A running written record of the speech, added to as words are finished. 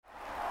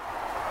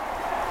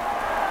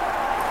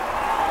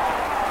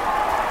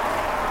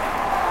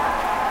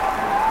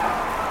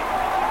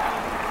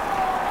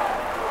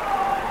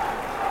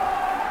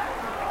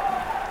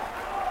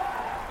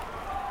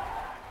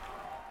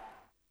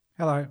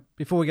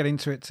Before we get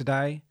into it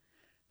today,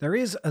 there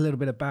is a little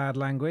bit of bad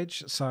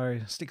language, so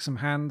stick some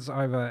hands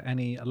over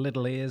any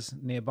little ears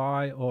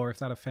nearby, or if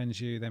that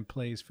offends you, then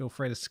please feel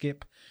free to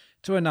skip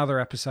to another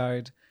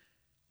episode.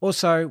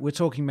 Also, we're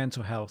talking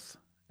mental health,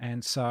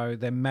 and so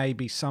there may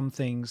be some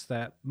things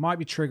that might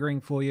be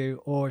triggering for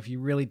you, or if you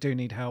really do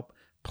need help,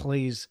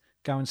 please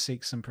go and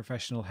seek some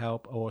professional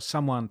help or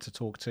someone to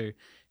talk to.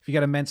 If you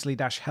go to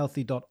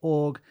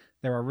mentally-healthy.org,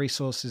 there are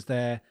resources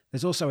there.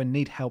 There's also a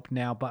Need Help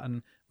Now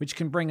button, which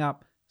can bring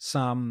up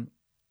some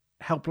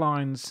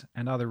helplines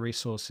and other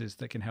resources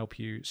that can help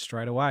you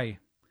straight away.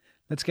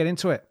 Let's get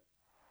into it.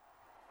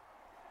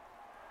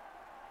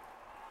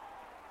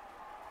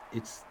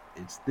 It's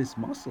this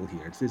muscle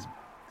here. It's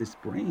this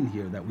brain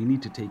here that we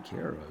need to take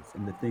care of,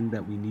 and the thing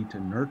that we need to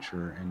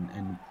nurture,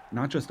 and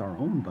not just our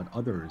own, but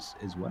others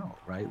as well,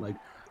 right? Like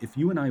if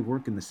you and I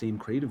work in the same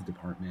creative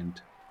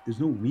department,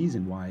 there's no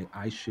reason why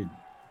I should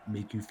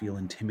make you feel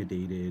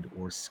intimidated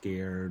or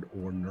scared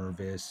or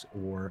nervous,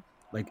 or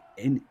like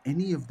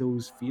any of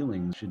those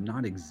feelings should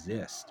not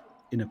exist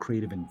in a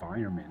creative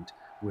environment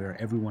where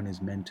everyone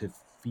is meant to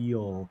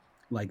feel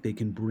like they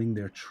can bring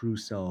their true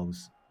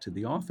selves to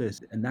the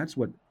office. And that's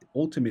what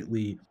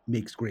ultimately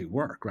makes great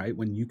work, right?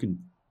 When you can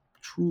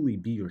truly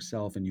be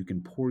yourself and you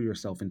can pour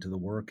yourself into the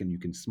work and you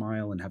can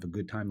smile and have a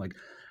good time. Like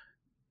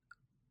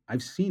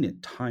I've seen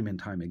it time and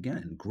time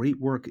again. Great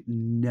work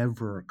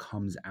never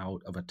comes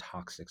out of a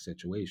toxic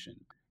situation.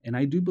 And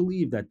I do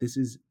believe that this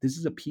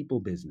is a people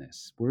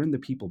business. We're in the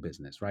people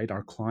business, right?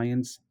 Our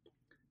clients,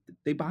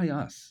 they buy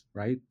us,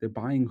 right? They're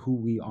buying who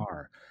we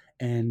are.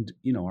 And,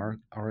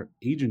 our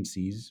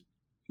agencies,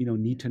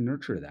 need to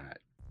nurture that.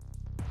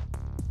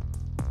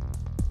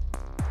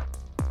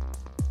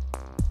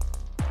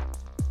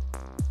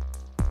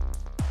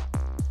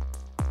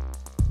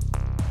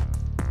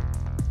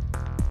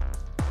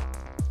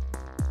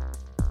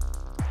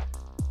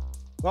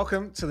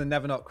 Welcome to the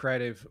Never Not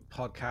Creative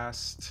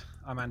podcast.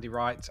 I'm Andy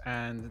Wright,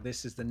 and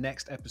this is the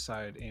next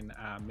episode in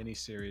our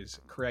mini-series,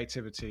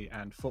 Creativity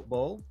and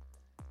Football.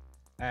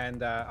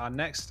 And our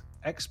next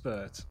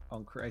expert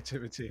on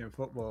creativity and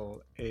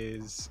football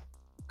is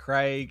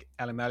Craig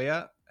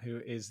Elimelia,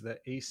 who is the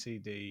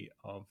ECD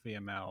of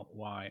VML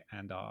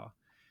Y&R.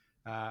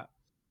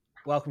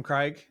 Welcome,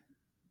 Craig.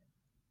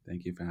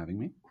 Thank you for having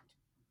me.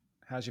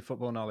 How's your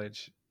football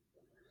knowledge?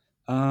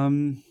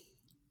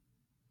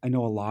 I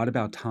know a lot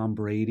about Tom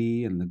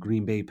Brady and the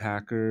Green Bay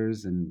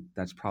Packers, and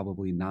that's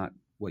probably not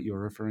what you're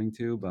referring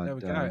to, but there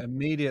we go.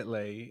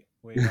 Immediately,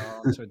 we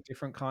are on to a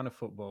different kind of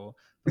football.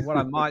 But what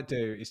I might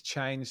do is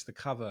change the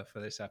cover for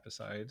this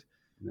episode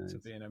to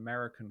be an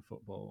American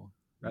football.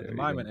 At the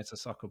moment, it's a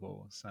soccer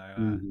ball. So,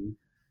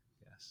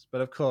 yes.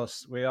 But of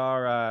course, we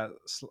are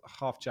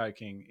half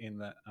joking in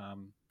that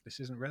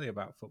this isn't really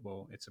about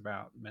football. It's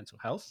about mental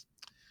health.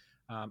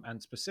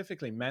 And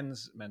specifically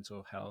men's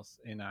mental health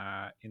in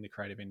the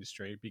creative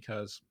industry,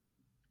 because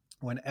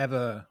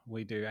whenever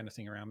we do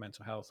anything around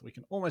mental health, we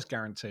can almost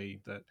guarantee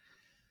that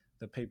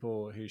the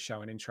people who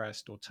show an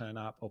interest or turn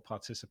up or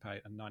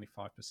participate are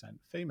 95%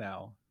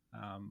 female,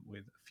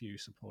 with a few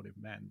supportive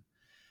men.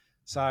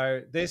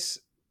 So this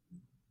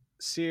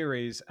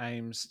series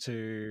aims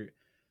to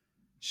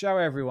show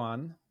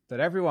everyone that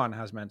everyone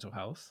has mental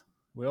health.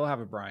 We all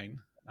have a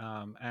brain.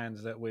 And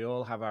that we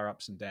all have our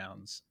ups and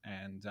downs,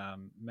 and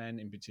men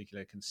in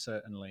particular can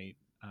certainly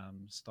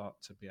start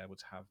to be able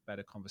to have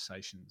better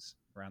conversations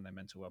around their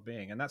mental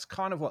well-being. And that's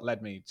kind of what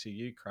led me to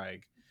you,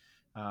 Craig,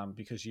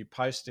 because you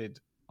posted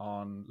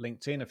on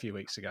LinkedIn a few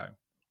weeks ago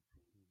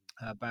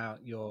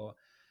about your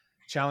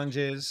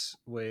challenges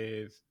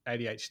with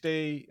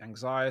ADHD,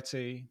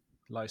 anxiety,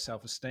 low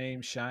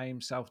self-esteem,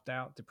 shame,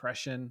 self-doubt,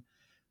 depression,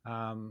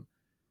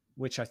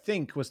 which I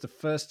think was the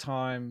first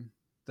time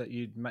that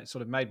you'd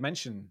sort of made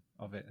mention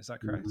of it. Is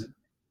that correct?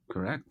 Mm-hmm.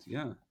 Correct.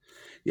 Yeah.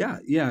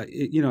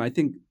 I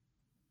think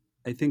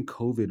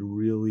COVID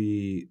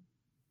really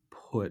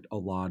put a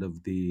lot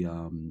of the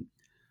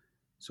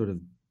sort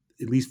of,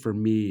 at least for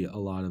me, a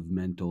lot of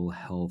mental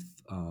health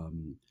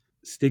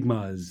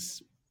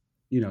stigmas,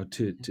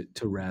 to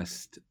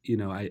rest.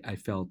 I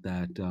felt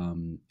that,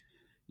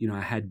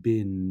 I had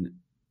been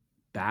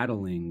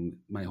battling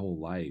my whole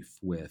life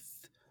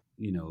with,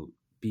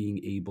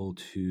 being able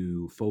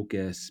to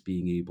focus,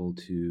 being able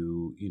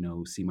to,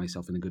 see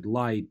myself in a good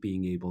light,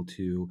 being able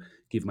to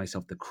give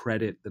myself the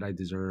credit that I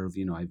deserve.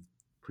 I'm a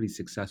pretty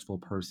successful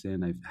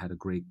person.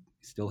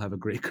 Still have a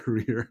great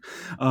career.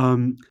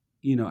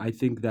 I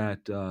think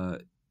that,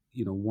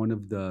 one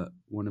of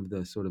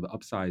the sort of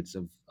upsides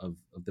of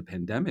the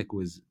pandemic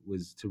was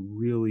to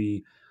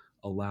really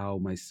allow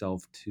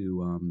myself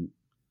to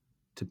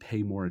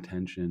pay more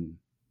attention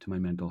to my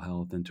mental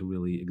health and to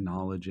really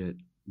acknowledge it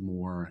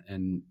more.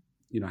 And,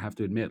 I have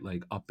to admit,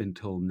 like up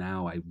until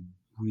now, I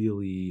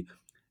really,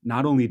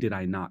 not only did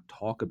I not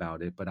talk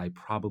about it, but I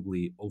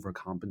probably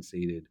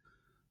overcompensated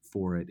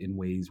for it in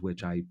ways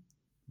which I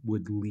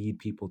would lead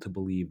people to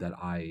believe that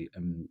I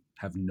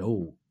have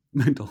no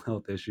mental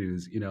health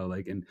issues,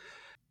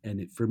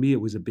 for me, it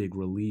was a big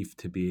relief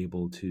to be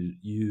able to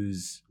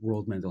use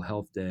World Mental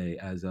Health Day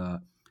as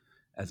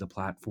as a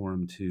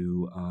platform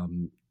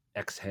to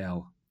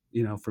exhale.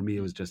 For me,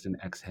 it was just an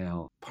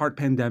exhale. Part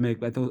pandemic,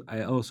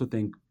 I also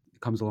think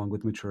comes along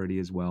with maturity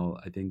as well.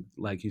 I think,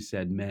 like you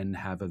said, men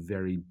have a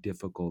very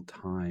difficult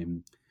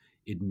time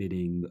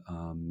admitting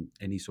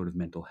any sort of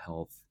mental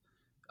health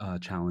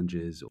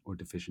challenges or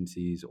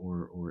deficiencies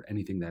or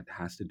anything that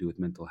has to do with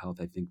mental health.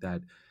 I think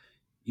that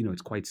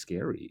it's quite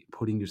scary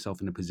putting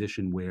yourself in a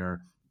position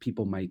where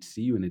people might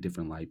see you in a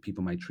different light.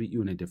 People might treat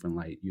you in a different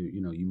light.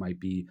 You might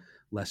be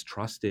less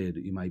trusted.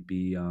 You might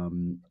be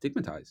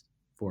stigmatized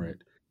for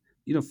it.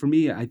 For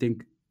me, I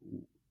think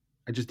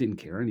I just didn't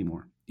care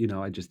anymore.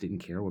 I just didn't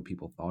care what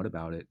people thought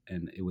about it.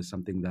 And it was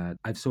something that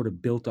I've sort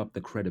of built up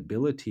the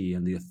credibility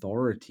and the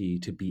authority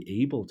to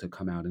be able to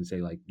come out and say,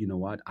 like, you know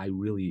what, I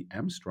really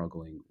am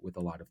struggling with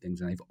a lot of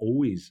things. And I've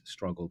always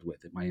struggled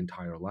with it my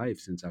entire life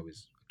since I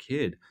was a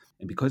kid.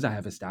 And because I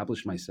have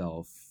established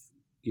myself,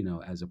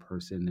 as a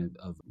person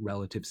of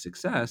relative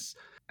success,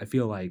 I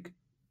feel like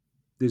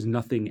there's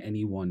nothing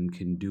anyone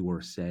can do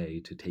or say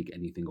to take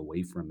anything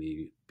away from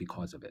me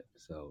because of it.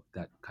 So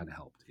that kind of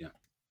helped. Yeah.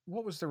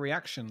 What was the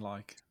reaction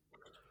like?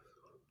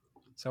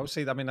 So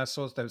obviously, I mean, I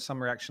saw there was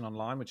some reaction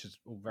online, which is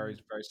all very,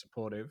 very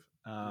supportive.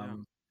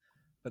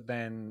 But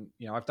then,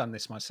 I've done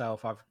this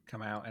myself. I've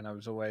come out and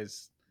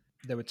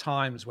there were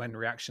times when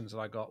reactions that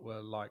I got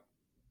were like,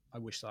 I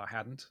wish that I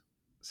hadn't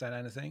said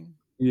anything.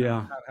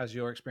 Yeah. How has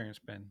your experience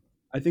been?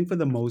 I think for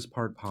the most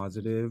part,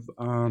 positive.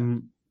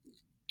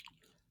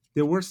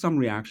 There were some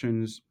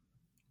reactions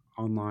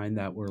online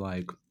that were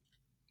like,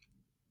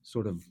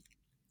 sort of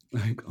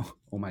like,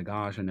 oh my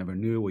gosh, I never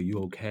knew. Were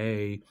you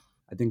okay?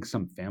 I think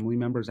some family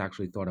members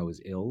actually thought I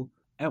was ill.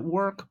 At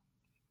work,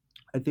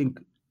 I think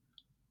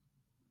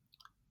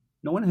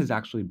no one has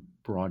actually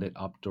brought it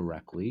up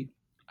directly.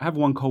 I have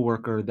one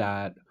coworker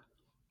that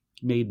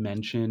made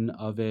mention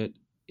of it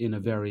in a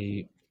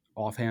very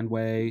offhand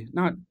way,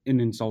 not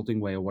an insulting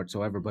way or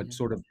whatsoever, but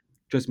sort of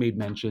just made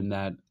mention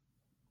that,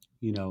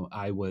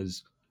 I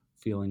was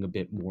feeling a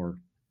bit more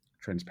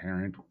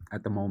transparent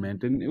at the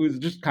moment. And it was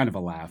just kind of a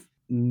laugh.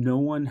 No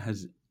one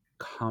has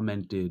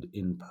commented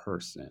in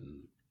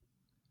person,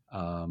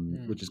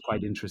 which is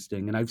quite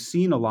interesting. And I've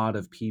seen a lot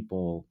of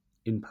people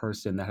in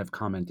person that have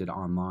commented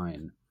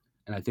online.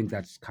 And I think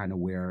that's kind of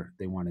where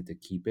they wanted to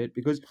keep it,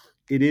 because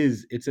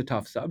it's a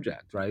tough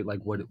subject, right?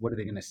 Like, what are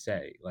they going to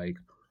say? Like,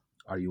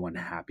 are you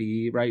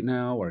unhappy right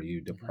now? Are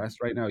you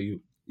depressed right now?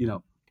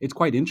 It's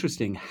quite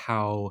interesting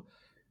how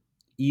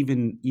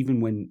even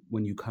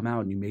when you come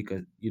out and you make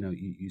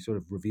you sort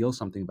of reveal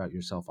something about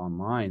yourself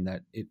online,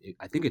 that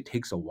I think it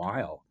takes a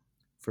while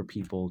for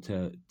people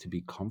to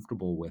be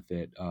comfortable with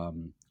it.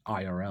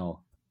 IRL,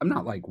 I'm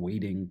not like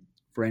waiting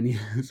for any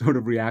sort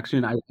of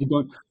reaction. I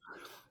don't.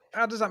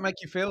 How does that make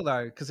you feel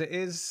though? Because it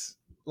is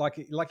like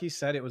you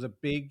said, it was a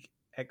big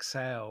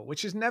exhale,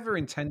 which is never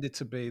intended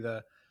to be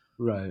the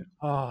Right.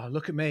 oh,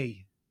 look at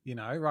me,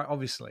 right?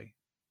 Obviously,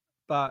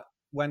 but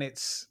when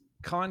it's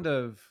kind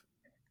of,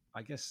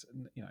 I guess,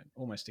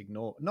 almost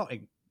ignored. Not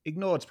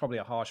ignored is probably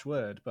a harsh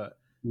word, but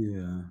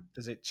Yeah.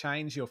 does it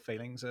change your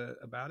feelings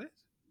about it?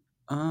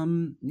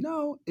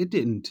 No, it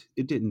didn't.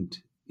 It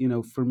didn't.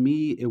 For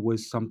me, it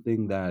was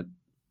something that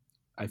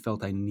I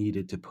felt I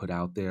needed to put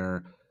out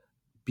there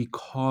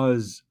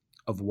because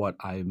of what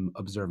I'm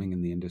observing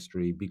in the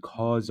industry,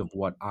 because of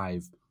what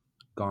I've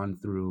gone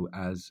through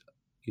as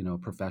a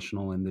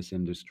professional in this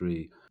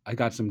industry. I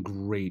got some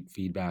great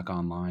feedback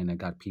online. I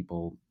got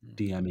people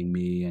DMing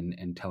me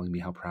and telling me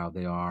how proud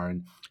they are.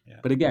 And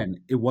but again,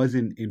 it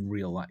wasn't in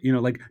real life.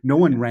 Like no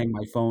one rang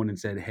my phone and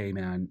said, "Hey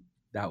man,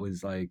 that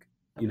was like,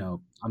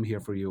 I'm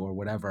here for you," or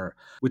whatever.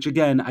 Which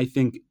again, I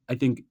think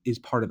is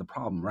part of the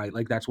problem, right?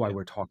 Like that's why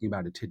we're talking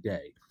about it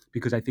today,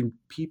 because I think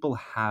people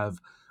have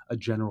a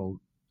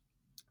general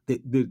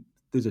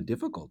there's a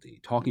difficulty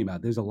talking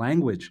about. There's a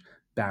language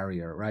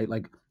barrier, right?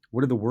 Like,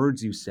 what are the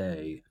words you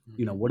say?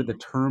 What are the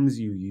terms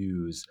you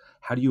use?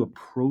 How do you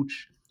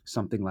approach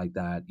something like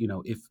that?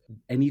 If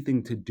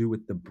anything to do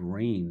with the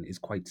brain is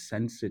quite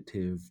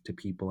sensitive to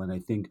people, and I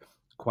think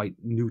quite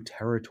new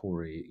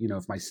territory.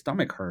 If my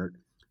stomach hurt,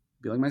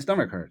 be like, my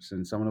stomach hurts,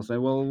 and someone will say,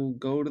 well,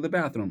 go to the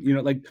bathroom.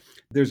 Like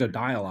there's a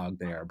dialogue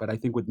there. But I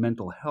think with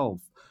mental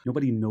health,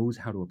 nobody knows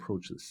how to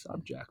approach the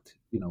subject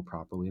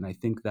properly. And I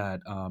think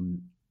that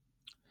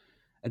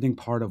I think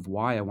part of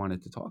why I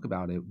wanted to talk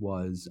about it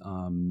was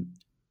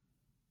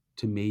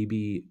to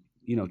maybe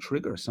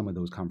trigger some of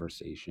those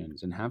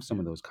conversations and have some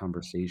of those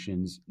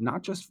conversations,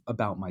 not just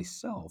about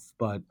myself,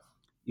 but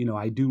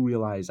I do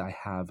realize I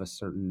have a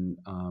certain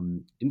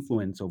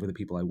influence over the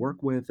people I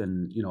work with,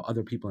 and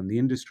other people in the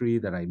industry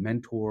that I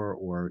mentor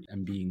or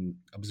am being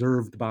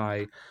observed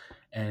by.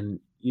 And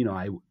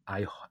I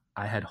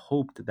had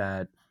hoped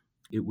that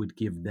it would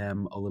give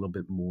them a little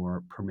bit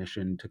more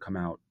permission to come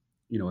out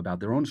about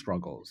their own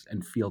struggles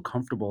and feel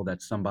comfortable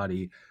that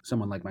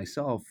someone like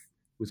myself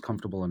was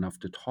comfortable enough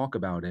to talk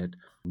about it,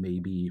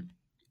 maybe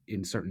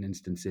in certain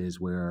instances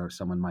where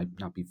someone might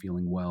not be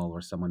feeling well,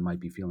 or someone might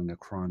be feeling a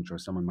crunch, or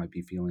someone might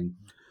be feeling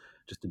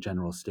just a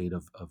general state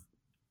of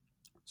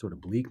sort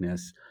of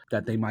bleakness,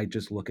 that they might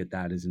just look at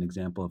that as an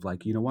example of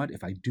like, you know what,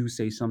 if I do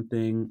say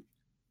something,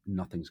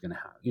 nothing's gonna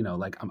happen.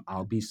 Like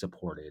I'll be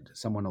supported.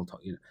 Someone will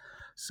talk.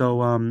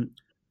 So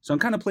so I'm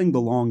kind of playing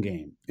the long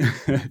game,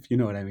 if you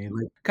know what I mean.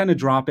 Like kind of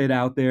drop it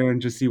out there and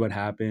just see what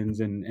happens,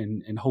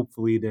 and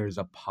hopefully there's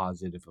a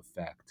positive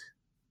effect.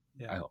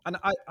 Yeah, and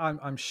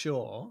I'm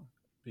sure,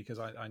 because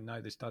I know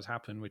this does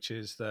happen, which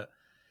is that,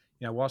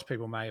 whilst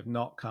people may have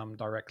not come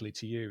directly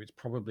to you, it's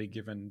probably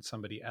given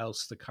somebody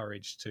else the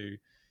courage to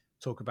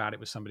talk about it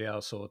with somebody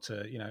else, or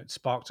to,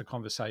 sparked a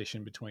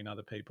conversation between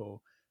other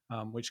people,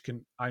 which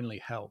can only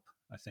help,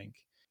 I think.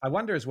 I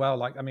wonder as well,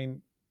 like, I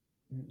mean,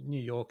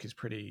 New York is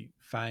pretty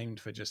famed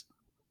for just,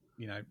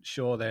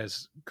 sure,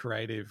 there's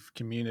creative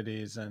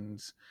communities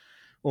and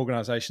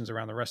organizations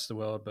around the rest of the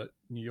world, but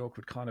New York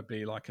would kind of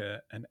be like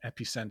an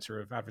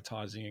epicenter of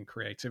advertising and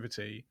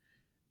creativity.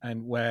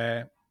 And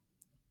where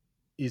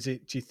is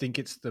it? Do you think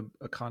it's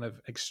a kind of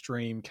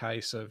extreme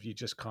case of you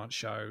just can't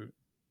show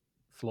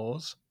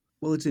flaws?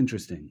 Well, it's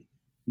interesting.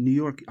 New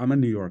York. I'm a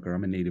New Yorker.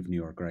 I'm a native New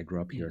Yorker. I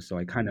grew up here, so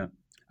I kind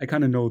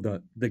of know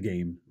the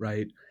game,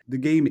 right? The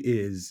game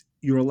is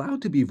you're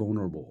allowed to be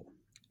vulnerable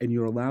and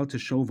you're allowed to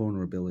show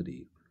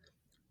vulnerability,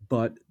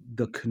 but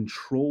the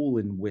control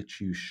in which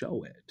you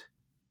show it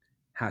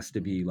has to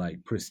be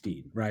like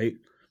pristine, right?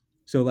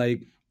 So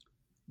like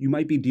you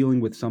might be dealing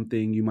with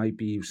something, you might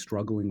be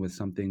struggling with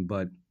something,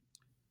 but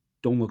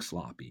don't look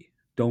sloppy.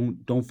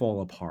 Don't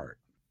fall apart.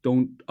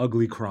 Don't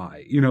ugly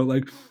cry.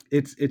 Like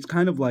it's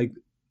kind of like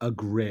a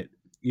grit,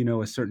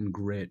 a certain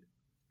grit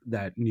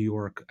that New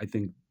York, I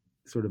think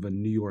sort of a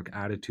New York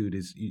attitude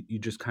is you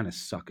just kind of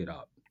suck it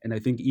up. And I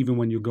think even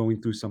when you're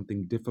going through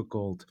something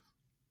difficult,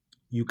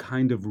 you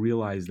kind of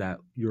realize that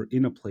you're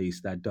in a place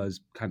that does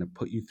kind of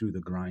put you through the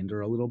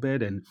grinder a little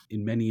bit. And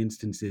in many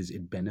instances,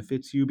 it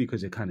benefits you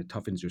because it kind of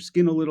toughens your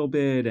skin a little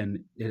bit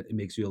and it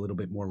makes you a little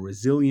bit more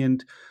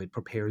resilient. It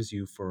prepares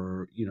you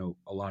for,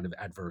 a lot of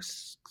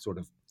adverse sort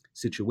of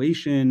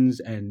situations,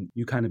 and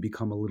you kind of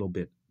become a little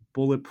bit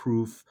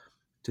bulletproof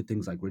to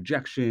things like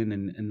rejection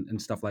and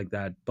stuff like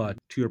that. But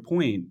to your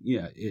point,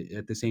 yeah,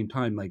 at the same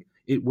time, like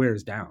it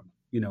wears down.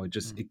 It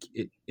just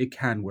it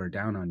can wear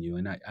down on you.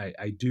 And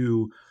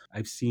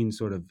I've seen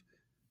sort of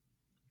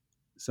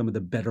some of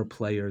the better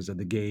players of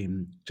the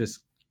game just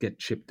get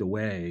chipped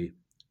away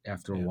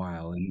after a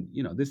while. And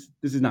this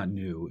is not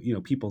new.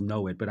 People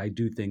know it, but I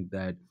do think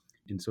that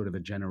in sort of a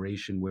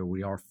generation where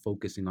we are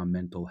focusing on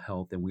mental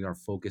health and we are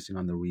focusing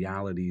on the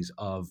realities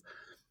of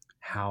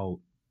how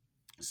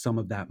some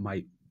of that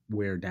might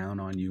wear down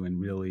on you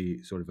and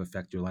really sort of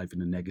affect your life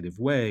in a negative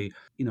way,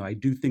 I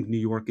do think New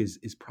York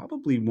is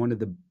probably one of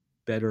the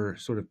better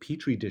sort of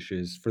petri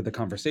dishes for the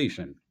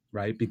conversation,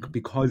 right?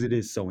 Because it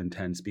is so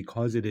intense,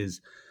 because it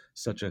is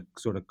such a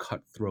sort of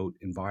cutthroat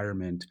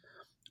environment.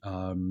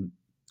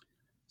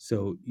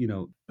 So,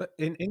 But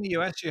in the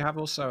US, you have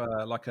also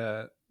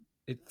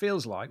it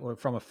feels like, or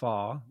from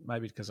afar,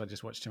 maybe because I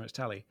just watched too much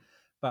telly,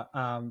 but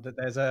that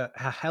there's a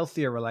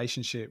healthier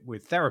relationship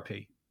with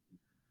therapy.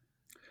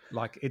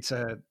 Like it's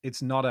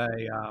not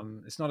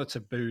a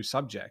taboo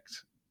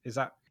subject. Is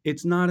that?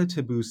 It's not a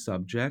taboo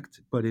subject,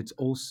 but it's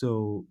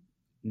also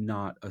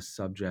not a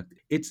subject.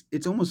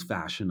 It's almost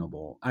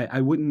fashionable.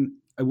 I wouldn't,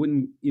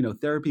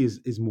 therapy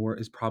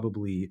is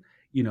probably,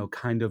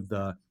 kind of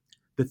the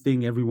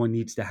thing everyone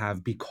needs to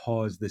have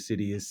because the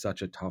city is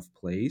such a tough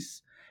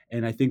place.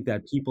 And I think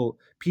that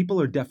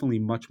people are definitely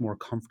much more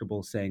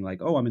comfortable saying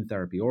like, oh, I'm in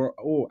therapy, or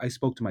oh, I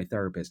spoke to my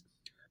therapist.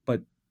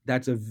 But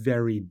that's a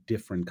very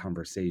different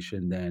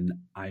conversation than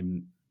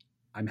I'm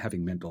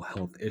having mental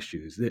health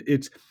issues.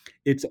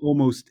 It's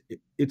almost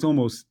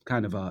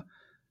kind of a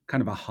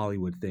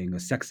Hollywood thing, a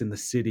Sex in the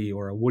City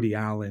or a Woody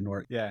Allen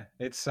or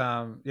it's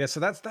so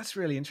that's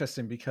really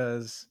interesting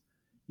because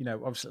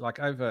obviously like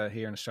over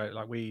here in Australia,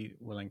 like we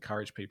will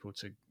encourage people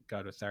to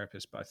go to a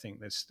therapist, but I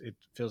think it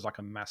feels like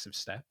a massive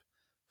step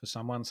for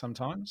someone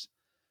sometimes,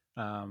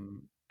 and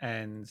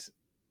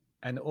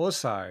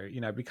also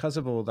because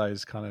of all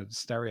those kind of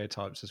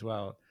stereotypes as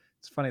well.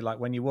 It's funny, like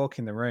when you walk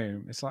in the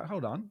room, it's like,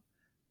 hold on,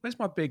 where's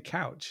my big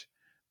couch?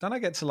 Don't I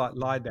get to like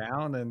lie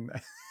down and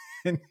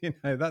and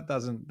that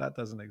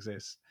doesn't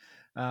exist.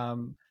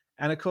 And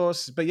of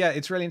course, but yeah,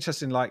 it's really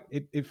interesting. Like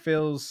it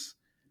feels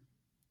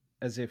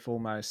as if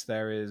almost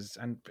there is,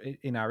 and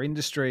in our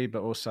industry,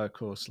 but also of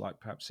course, like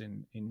perhaps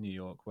in New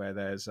York, where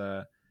there's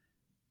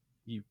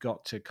you've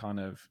got to kind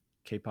of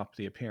keep up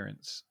the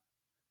appearance.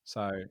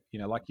 So,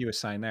 like you were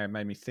saying there, it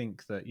made me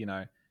think that,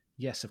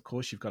 yes, of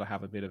course, you've got to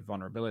have a bit of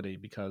vulnerability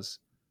because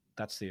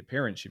that's the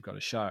appearance you've got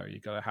to show.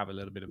 You've got to have a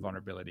little bit of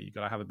vulnerability. You've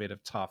got to have a bit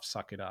of tough,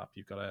 suck it up.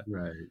 You've got to,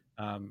 right.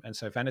 And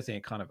so if anything,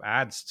 it kind of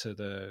adds to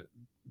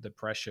the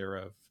pressure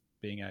of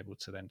being able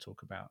to then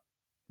talk about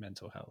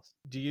mental health.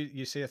 Do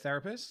you see a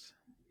therapist?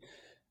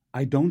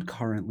 I don't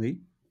currently.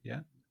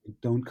 Yeah. I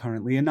don't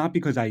currently. And not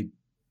because I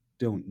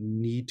don't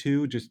need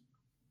to, just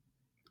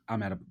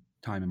I'm at a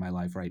time in my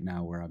life right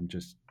now where I'm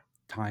just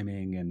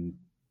timing and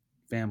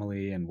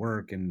family and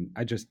work, and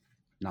I just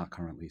not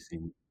currently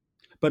seeing.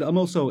 But I'm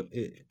also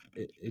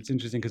it's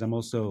interesting because I'm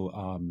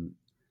also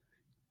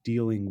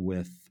dealing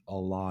with a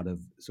lot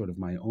of sort of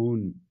my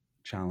own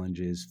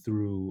challenges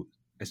through.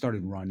 I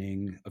started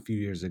running a few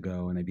years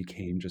ago, and I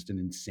became just an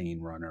insane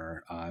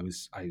runner. I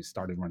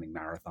started running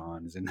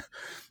marathons, and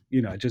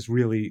I just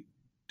really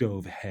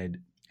dove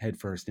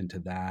headfirst into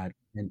that,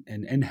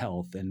 and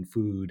health and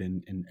food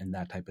and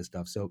that type of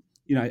stuff. So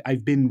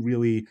I've been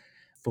really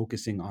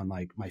focusing on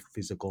like my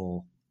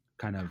physical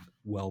kind of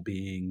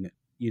well-being,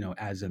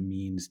 as a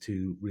means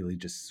to really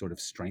just sort of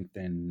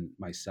strengthen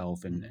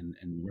myself and Mhm.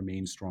 and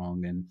remain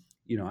strong. And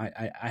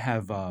I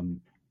have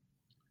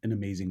an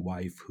amazing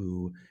wife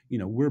who,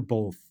 we're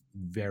both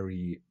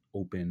very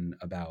open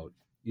about,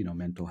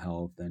 mental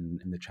health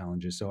and the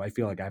challenges. So I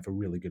feel like I have a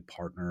really good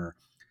partner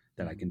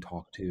that I Mhm. can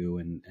talk to,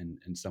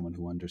 and someone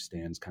who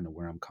understands kind of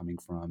where I'm coming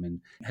from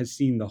and has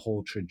seen the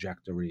whole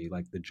trajectory,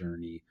 like the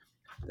journey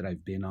that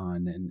I've been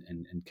on,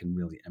 and can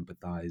really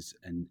empathize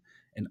and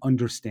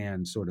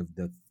understand sort of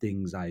the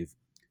things I've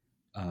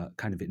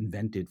kind of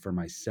invented for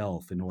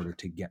myself in order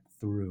to get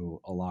through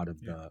Yeah. a lot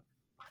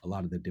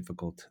of the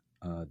difficult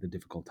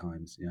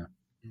times. Yeah.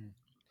 Mm.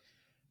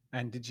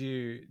 And did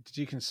you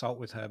consult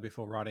with her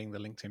before writing the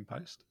LinkedIn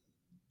post?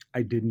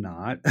 I did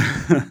not.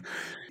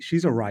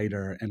 She's a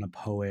writer and a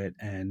poet,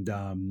 and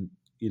I'm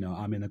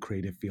in a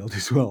creative field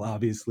as well.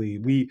 Obviously,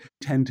 we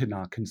tend to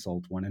not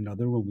consult one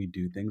another when we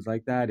do things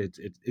like that.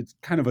 It's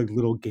kind of a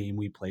little game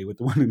we play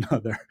with one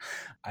another.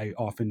 I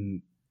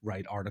often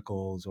write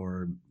articles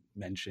or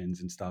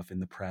mentions and stuff in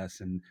the press,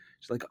 and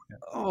she's like, Yeah.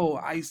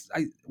 "Oh,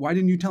 why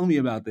didn't you tell me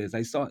about this?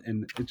 I saw,"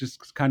 and it's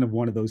just kind of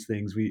one of those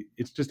things.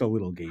 It's just a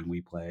little game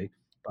we play,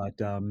 but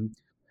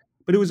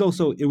it was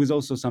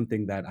also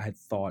something that I had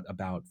thought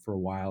about for a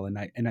while, and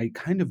I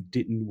kind of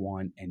didn't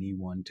want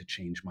anyone to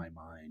change my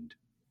mind.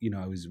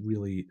 I was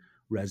really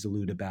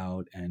resolute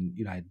about, and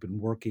I had been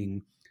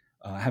working.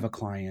 I have a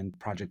client,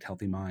 Project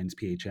Healthy Minds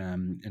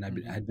 (PHM), and I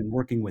Mhm. had been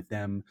working with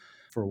them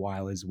for a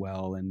while as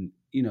well. And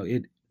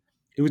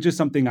it was just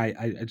something I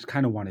just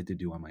kind of wanted to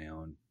do on my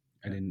own.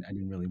 Yeah. I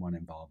didn't really want to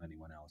involve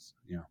anyone else.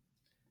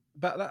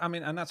 But I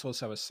mean, and that's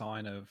also a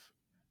sign of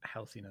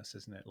healthiness,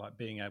 isn't it? Like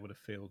being able to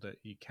feel that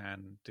you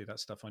can do that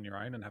stuff on your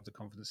own and have the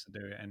confidence to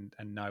do it,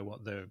 and know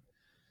what the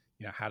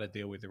how to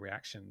deal with the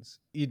reactions.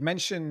 You'd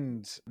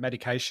mentioned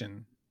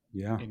medication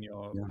Yeah, in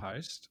your yeah,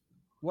 post.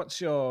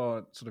 What's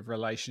your sort of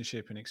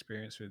relationship and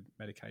experience with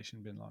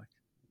medication been like?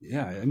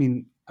 yeah. I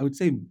mean, I would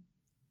say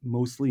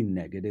mostly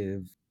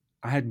negative.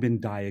 I had been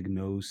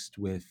diagnosed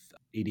with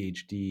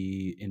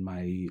ADHD in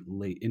my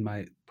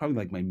probably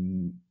like my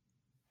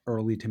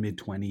early to mid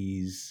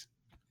 20s,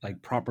 Yeah.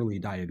 like properly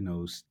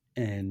diagnosed,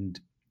 and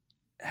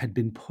had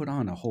been put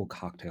on a whole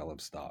cocktail of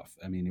stuff.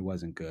 I mean, it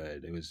wasn't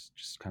good. It was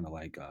just kind of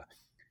like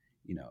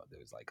there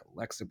was like a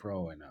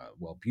Lexapro and a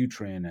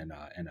Wellbutrin and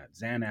a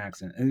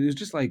Xanax, and it was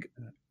just like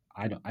Yeah.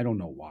 I don't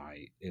know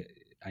why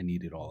I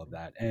needed all of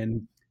that.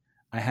 And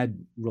I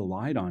had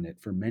relied on it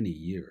for many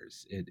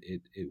years.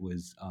 It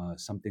was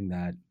something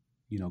that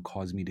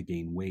caused me to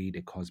gain weight.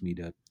 It caused me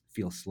to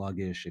feel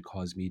sluggish. It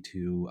caused me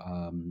to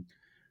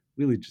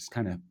really just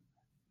kind of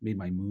made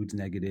my moods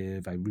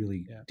negative. I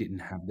really Yeah. didn't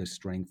have the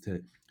strength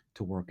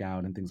to work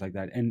out and things like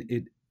that, and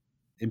it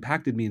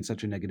impacted me in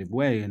such a negative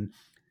way. And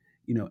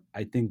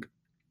I think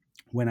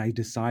when I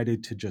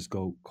decided to just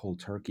go cold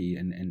turkey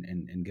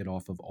and get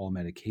off of all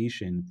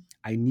medication,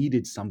 I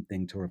needed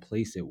something to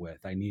replace it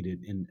with.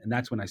 And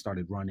that's when I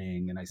started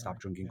running, and I Right.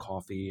 stopped drinking Yeah.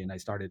 coffee, and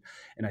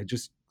I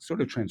just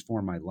sort of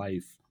transformed my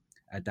life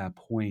at that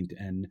point.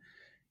 And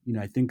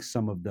I think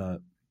some of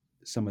the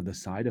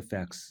side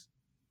effects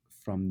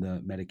from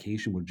the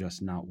medication were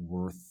just not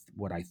worth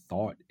what I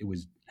thought it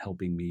was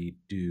helping me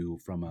do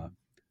from Mhm.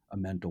 a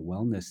mental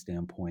wellness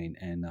standpoint.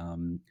 And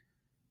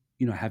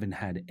I haven't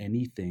had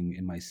anything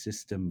in my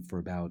system for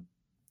about,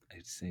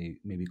 I'd say,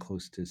 maybe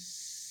close to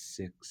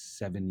 6,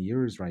 7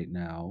 years right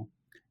now,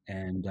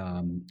 and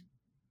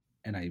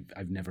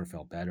I've never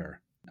felt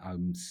better.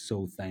 I'm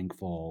so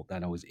thankful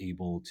that I was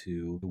able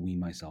to wean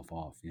myself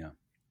off. Yeah,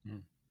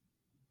 Mm.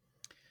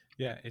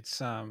 Yeah,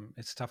 it's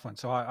a tough one.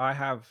 So I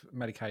have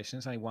medication.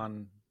 It's only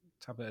one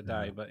tablet a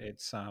day, yeah, but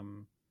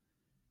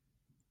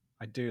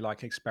I do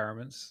like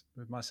experiments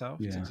with myself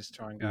to yeah, just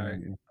try and yeah, go,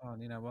 yeah. oh,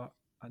 you know what?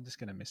 I'm just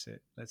going to miss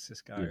it. Let's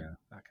just go, Yeah.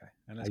 okay,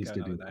 and I let's go used to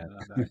another do day and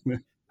another day.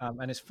 that.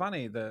 And it's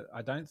funny that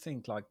I don't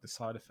think like the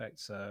side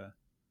effects are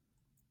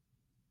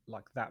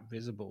like that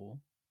visible,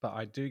 but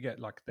I do get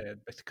like the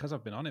because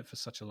I've been on it for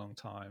such a long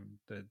time,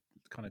 the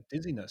kind of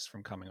dizziness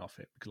from coming off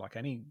it, because like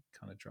any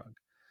kind of drug.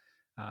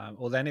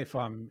 Or then if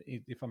I'm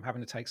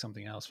having to take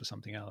something else for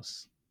something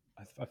else,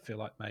 I feel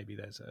like maybe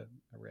there's a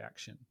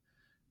reaction.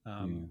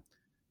 Um, Yeah,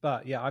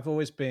 but yeah, I've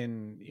always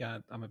been. Yeah,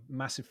 I'm a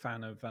massive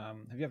fan of.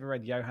 Have you ever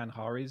read Johan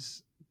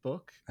Hari's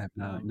book, I have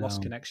not.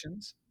 Lost No.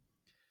 Connections?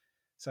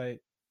 So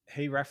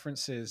he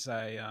references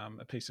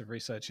a piece of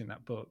research in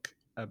that book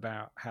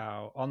about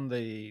how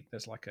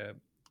there's like I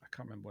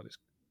can't remember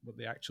what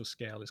the actual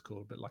scale is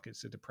called, but like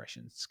it's a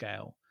depression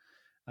scale,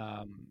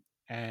 um,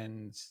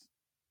 and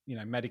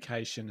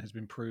medication has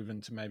been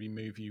proven to maybe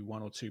move you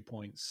 1 or 2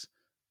 points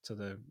to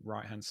the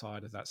right hand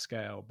side of that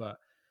scale, but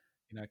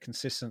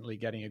consistently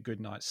getting a good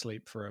night's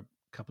sleep for a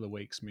couple of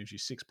weeks moves you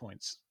 6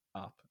 points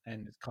up.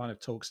 And it kind of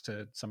talks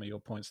to some of your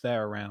points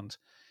there around,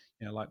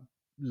 like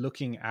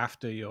looking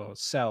after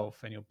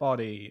yourself and your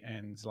body,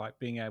 and like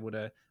being able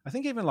to, I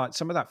think even like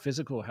some of that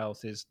physical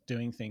health is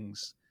doing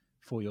things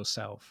for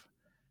yourself,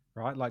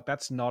 right? Like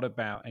that's not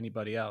about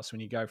anybody else.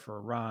 When you go for a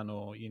run,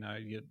 or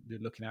you're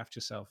looking after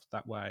yourself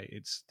that way,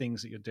 it's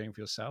things that you're doing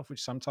for yourself,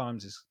 which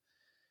sometimes is,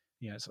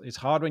 it's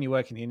hard when you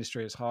work in the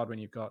industry. It's hard when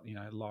you've got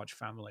a large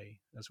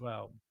family as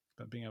well,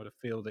 but being able to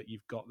feel that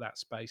you've got that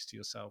space to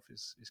yourself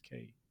is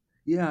key.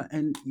 Yeah,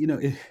 and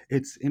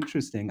it's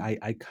interesting.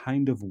 I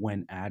kind of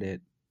went at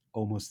it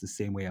almost the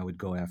same way I would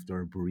go after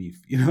a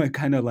brief. I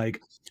kind of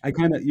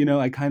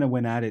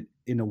went at it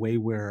in a way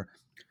where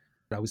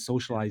I was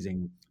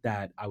socializing,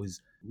 that I was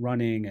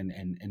running,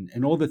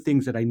 and all the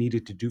things that I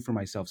needed to do for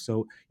myself.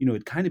 So,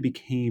 it kind of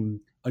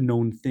became a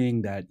known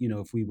thing that,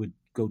 if we would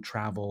go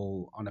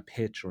travel on a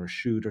pitch or a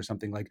shoot or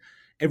something, like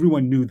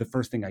everyone knew the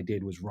first thing I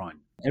did was run.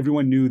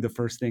 Everyone knew the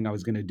first thing I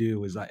was going to do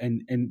was,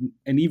 and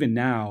even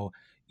now,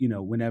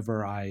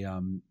 whenever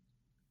I'm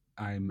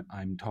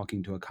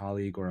talking to a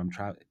colleague, or I'm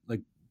traveling,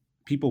 like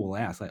people will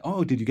ask, like,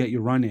 oh, did you get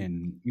your run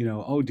in?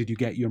 Oh, did you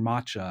get your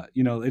matcha?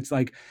 It's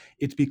like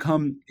it's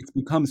become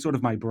sort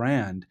of my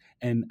brand,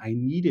 and I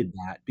needed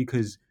that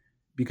because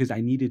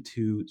I needed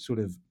to sort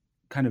of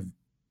kind of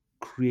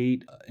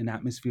create an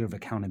atmosphere of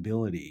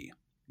accountability,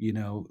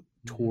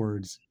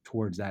 towards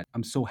that.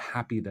 I'm so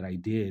happy that I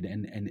did.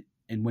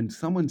 And when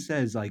someone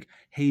says, like,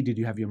 hey, did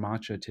you have your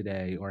matcha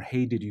today? Or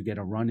hey, did you get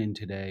a run in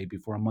today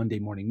before a Monday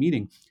morning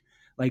meeting?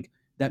 Like,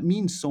 that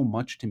means so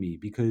much to me,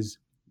 because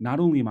not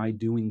only am I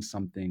doing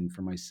something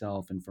for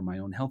myself and for my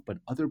own health, but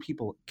other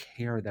people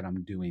care that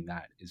I'm doing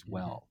that as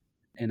well.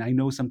 And I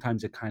know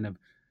sometimes it kind of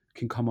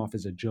can come off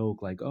as a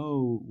joke, like,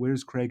 oh,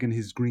 where's Craig and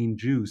his green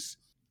juice?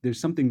 There's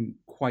something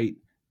quite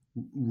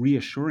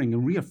reassuring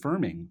and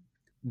reaffirming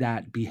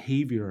that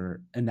behavior,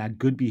 and that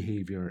good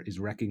behavior, is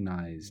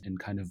recognized and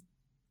kind of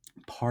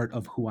part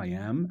of who I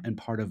am and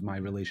part of my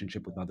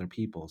relationship with other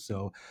people.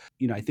 So,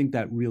 I think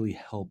that really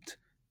helped.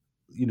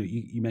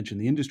 You mentioned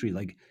the industry,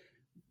 like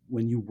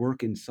when you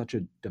work in such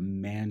a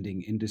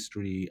demanding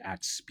industry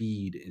at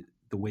speed,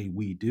 the way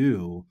we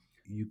do,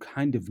 you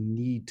kind of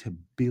need to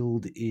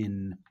build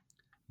in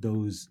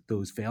those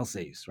fail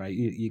safes, right?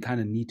 You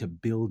kind of need to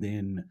build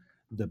in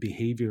the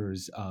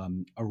behaviors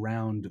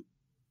around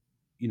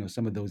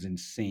some of those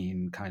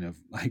insane kind of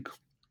like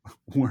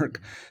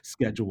work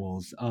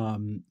schedules.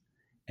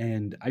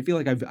 And I feel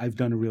like I've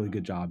done a really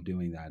good job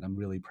doing that. I'm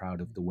really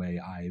proud of the way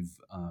I've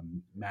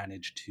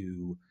managed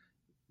to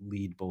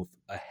lead both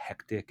a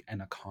hectic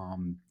and a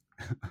calm,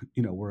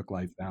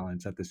 work-life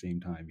balance at the same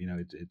time.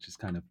 It's just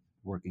kind of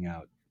working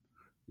out.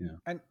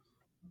 And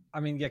I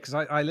mean, yeah, because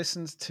I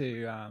listened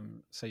to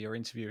so your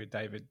interview with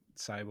David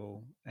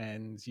Sable,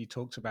 and you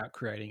talked about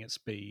creating at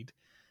speed.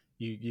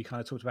 You kind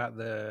of talked about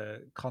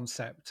the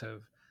concept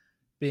of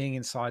being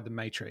inside the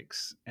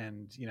matrix,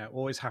 and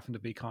always having to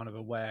be kind of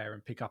aware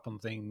and pick up on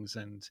things,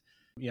 and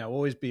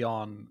always be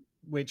on,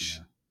 which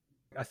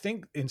I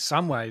think in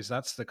some ways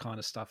that's the kind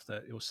of stuff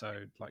that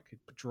also like it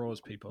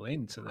draws people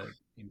into the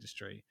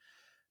industry.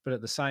 But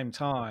at the same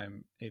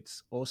time,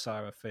 it's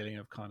also a feeling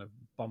of kind of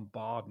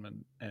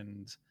bombardment,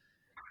 and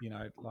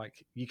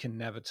like you can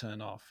never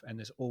turn off, and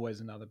there's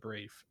always another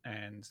brief,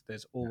 and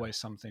there's always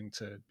something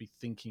to be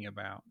thinking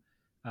about.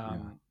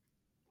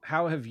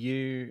 How have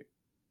you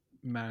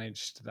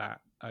managed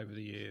that over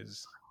the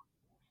years?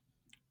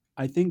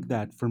 I think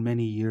that for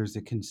many years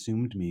it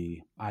consumed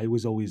me. I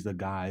was always the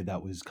guy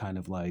that was kind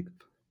of like,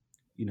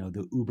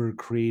 the uber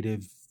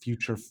creative,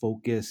 future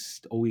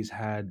focused, always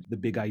had the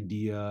big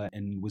idea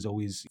and was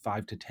always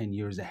 5 to 10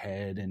 years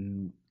ahead,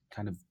 and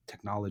kind of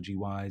technology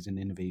wise and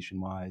innovation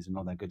wise and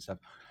all that good stuff.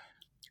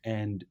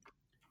 And,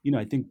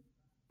 I think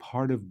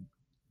part of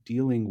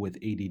dealing with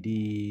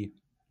ADD,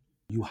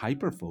 you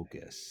hyper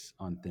focus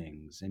on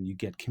things and you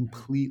get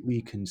completely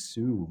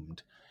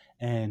consumed.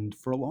 And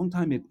for a long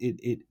time,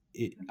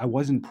 I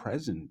wasn't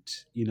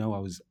present. I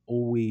was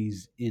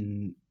always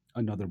in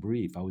another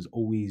brief. I was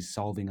always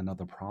solving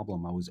another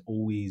problem. I was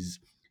always,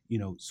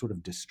 sort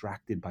of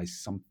distracted by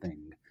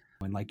something.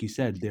 And like you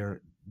said,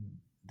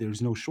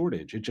 there's no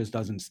shortage. It just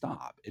doesn't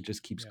stop. It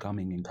just keeps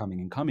coming and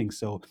coming and coming.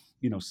 So,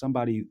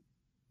 somebody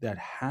that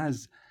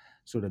has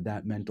sort of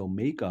that mental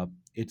makeup,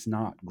 it's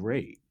not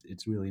great.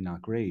 It's really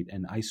not great.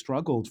 And I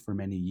struggled for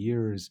many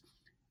years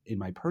in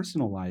my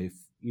personal life,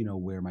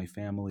 where my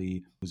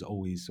family was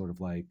always sort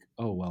of like,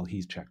 oh, well,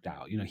 he's checked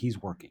out, he's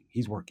working,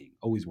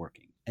 always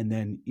working. And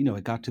then,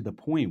 it got to the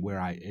point where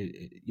I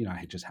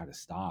had just had to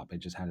stop. I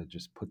just had to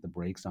just put the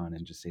brakes on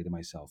and just say to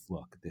myself,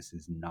 look, this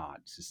is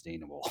not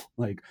sustainable.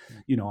 Like,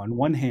 on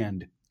one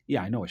hand,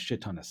 yeah, I know a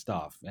shit ton of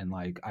stuff. And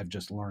like, I've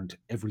just learned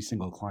every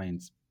single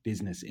client's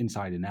business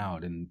inside and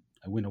out, and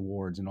I win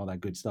awards and all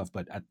that good stuff.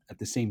 But at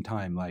the same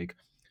time, like,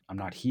 I'm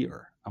not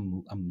here.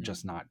 I'm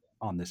just not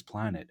on this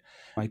planet.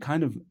 I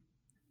kind of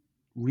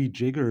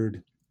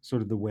rejiggered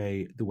sort of the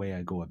way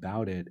I go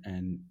about it,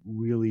 and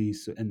really,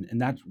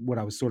 and that's what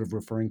I was sort of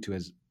referring to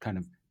as kind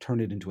of turn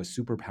it into a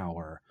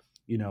superpower,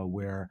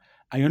 where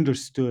I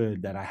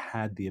understood that I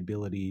had the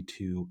ability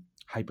to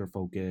hyper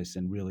focus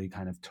and really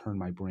kind of turn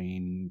my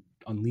brain,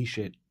 unleash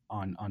it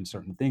on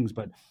certain things.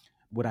 But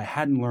what I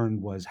hadn't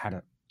learned was how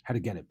to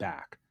get it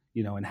back,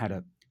 and how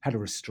to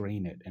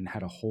restrain it and how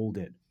to hold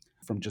it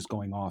from just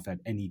going off at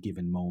any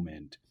given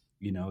moment,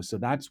 So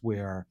that's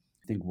where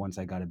I think once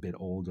I got a bit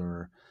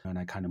older and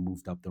I kind of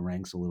moved up the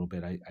ranks a little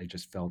bit, I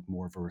just felt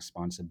more of a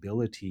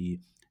responsibility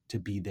to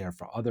be there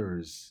for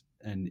others.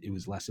 And it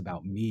was less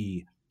about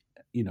me,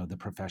 the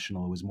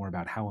professional. It was more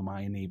about how am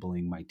I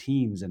enabling my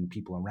teams and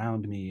people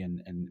around me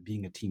and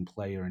being a team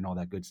player and all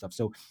that good stuff.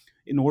 So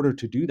in order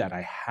to do that,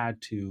 I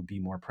had to be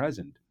more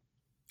present.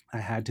 I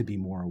had to be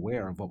more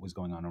aware of what was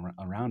going on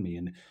around me.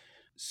 And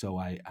so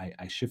I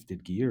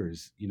shifted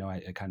gears.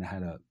 I kind of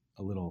had a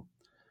little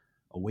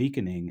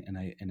awakening,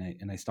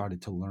 and I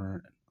started to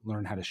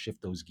learn how to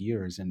shift those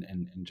gears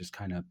and just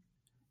kind of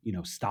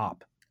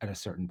stop at a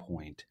certain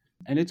point.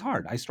 And it's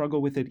hard. I struggle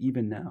with it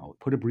even now.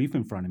 Put a brief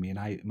in front of me, and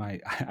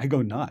I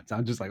go nuts.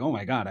 I'm just like, oh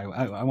my god,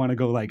 I want to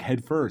go like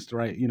head first,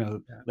 right? Yeah.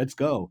 Let's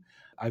go.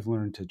 I've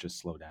learned to just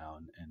slow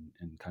down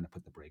and kind of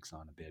put the brakes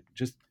on a bit,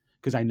 just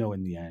because I know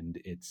in the end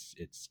it's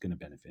going to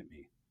benefit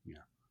me.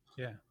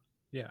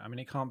 Yeah. I mean,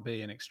 it can't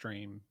be an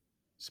extreme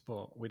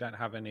sport. We don't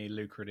have any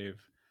lucrative,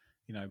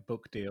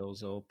 book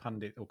deals or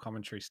pundit or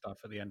commentary stuff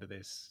at the end of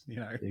this.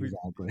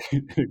 Exactly.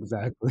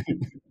 Exactly.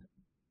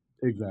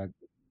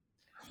 Exactly.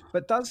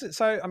 But does it?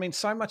 So I mean,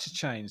 so much has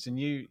changed, and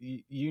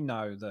you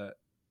know that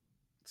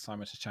so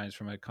much has changed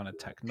from a kind of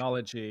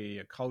technology,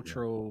 a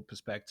cultural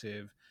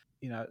perspective.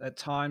 At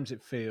times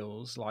it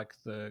feels like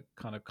the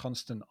kind of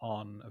constant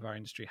on of our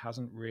industry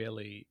hasn't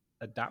really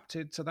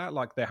adapted to that.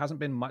 Like there hasn't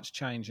been much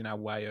change in our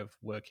way of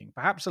working.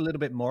 Perhaps a little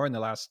bit more in the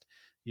last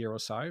year or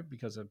so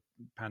because of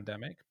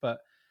pandemic. But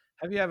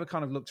have you ever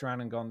kind of looked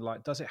around and gone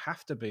like, does it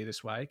have to be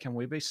this way? Can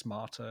we be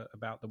smarter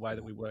about the way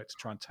that we work to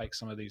try and take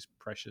some of these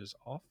pressures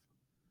off?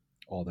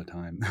 All the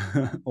time.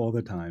 All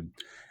the time.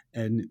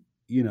 And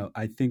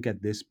I think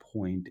at this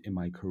point in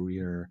my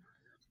career,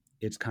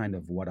 it's kind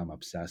of what I'm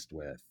obsessed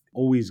with.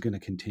 Always going to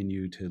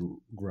continue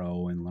to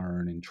grow and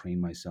learn and train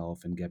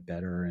myself and get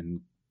better and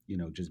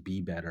just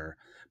be better.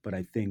 But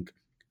I think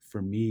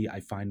for me, I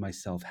find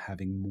myself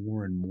having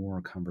more and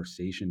more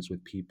conversations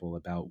with people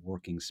about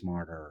working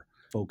smarter,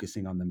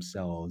 focusing on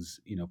themselves,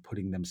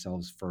 putting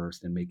themselves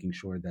first and making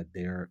sure that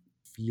they're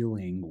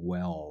feeling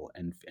well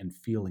and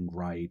feeling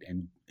right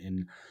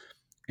and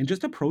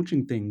just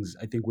approaching things,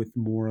 I think, with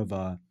more of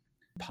a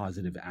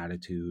positive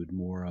attitude,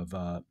 more of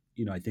a,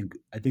 I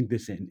think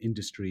this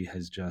industry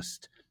has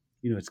just,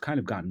 it's kind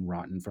of gotten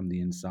rotten from the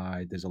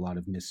inside. There's a lot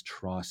of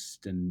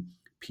mistrust and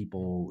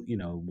people,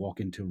 walk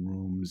into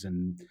rooms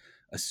and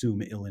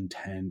assume ill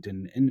intent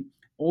and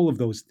all of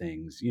those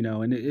things,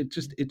 and it's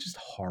just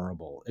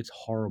horrible. It's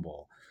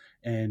horrible.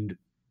 And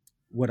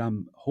what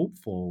I'm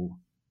hopeful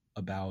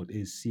about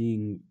is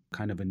seeing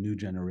kind of a new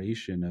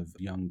generation of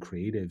young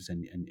creatives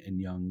and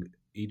young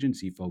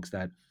agency folks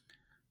that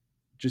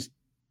just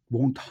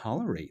won't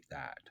tolerate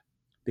that.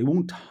 They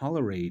won't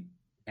tolerate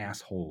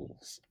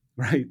assholes,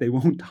 right? They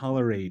won't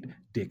tolerate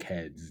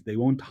dickheads. They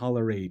won't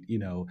tolerate,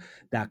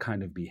 that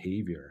kind of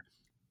behavior.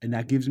 And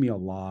that gives me a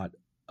lot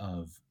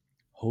of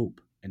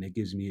hope. And it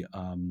gives me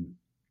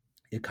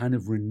it kind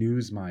of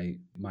renews my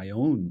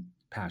own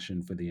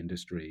passion for the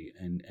industry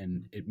and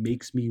it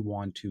makes me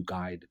want to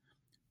guide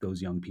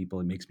those young people.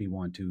 It makes me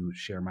want to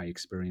share my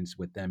experience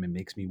with them. It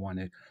makes me want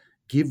to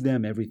give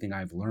them everything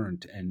I've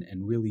learned and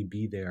really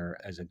be there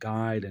as a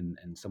guide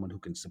and someone who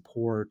can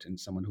support and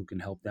someone who can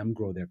help them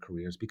grow their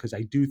careers. Because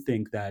I do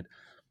think that,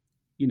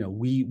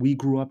 we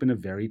grew up in a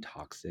very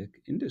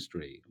toxic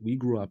industry. We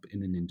grew up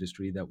in an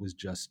industry that was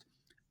just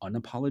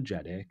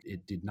unapologetic.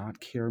 It did not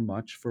care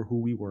much for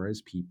who we were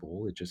as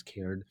people. It just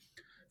cared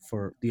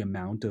for the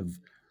amount of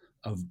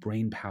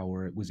brain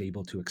power it was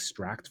able to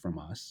extract from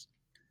us.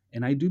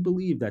 And I do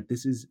believe that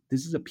this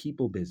is a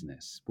people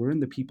business. We're in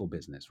the people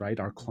business, right?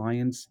 Our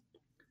clients,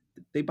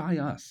 they buy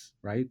us,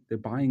 right? They're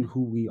buying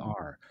who we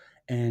are.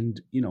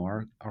 And,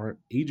 our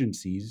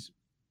agencies,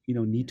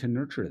 need to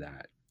nurture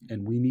that.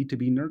 And we need to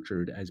be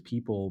nurtured as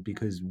people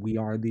because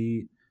we're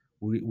the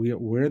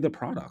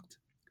product.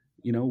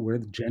 We're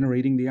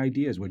generating the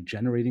ideas. We're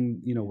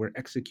generating, we're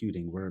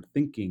executing, we're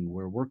thinking,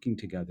 we're working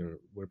together,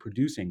 we're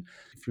producing.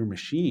 If your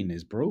machine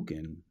is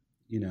broken,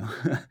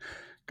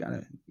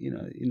 gotta, you're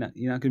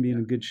not gonna be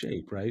in good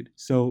shape, right?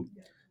 So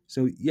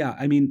yeah,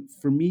 I mean,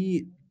 for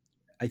me,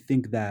 I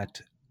think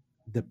that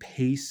the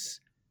pace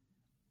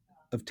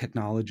of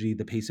technology,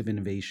 the pace of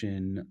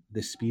innovation,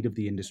 the speed of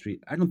the industry,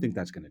 I don't think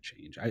that's going to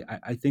change.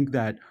 I think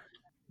that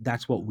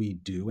that's what we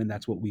do and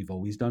that's what we've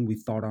always done. We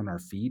thought on our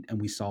feet and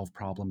we solve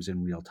problems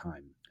in real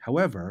time.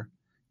 However,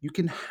 you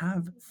can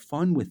have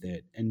fun with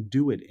it and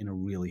do it in a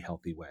really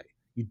healthy way.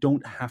 You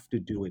don't have to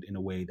do it in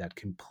a way that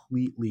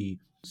completely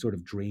sort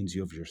of drains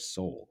you of your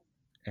soul.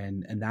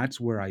 And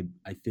that's where I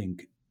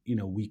think,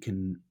 we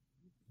can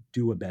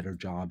do a better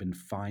job in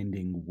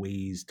finding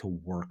ways to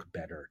work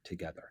better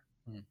together.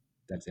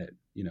 That's it,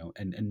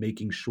 and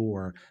making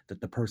sure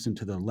that the person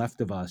to the left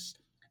of us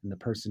and the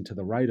person to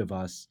the right of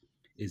us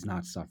is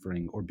not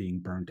suffering or being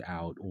burnt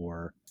out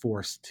or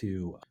forced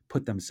to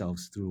put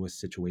themselves through a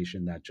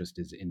situation that just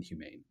is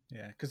inhumane.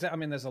 Yeah, because I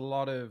mean, there's a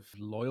lot of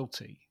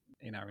loyalty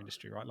in our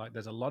industry, right? Like,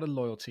 there's a lot of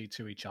loyalty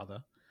to each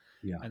other,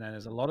 Yeah. and then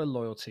there's a lot of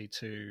loyalty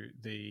to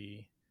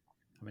the.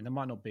 I mean, there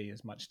might not be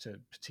as much to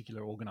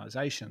particular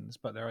organizations,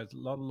 but there is a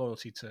lot of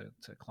loyalty to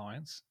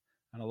clients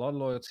and a lot of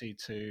loyalty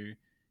to,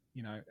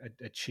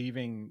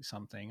 achieving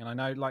something. And I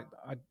know, like,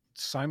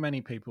 so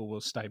many people will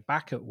stay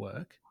back at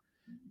work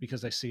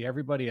because they see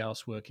everybody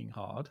else working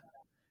hard,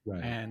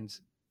 Right. and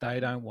they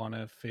don't want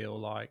to feel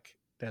like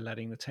they're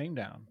letting the team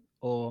down.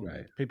 Or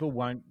Right. people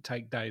won't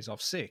take days off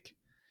sick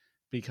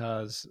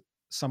because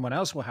someone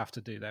else will have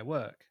to do their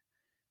work.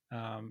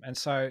 And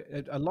so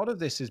a lot of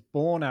this is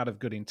born out of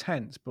good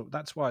intent, but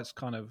that's why it's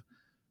kind of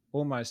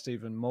almost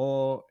even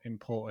more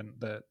important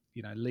that,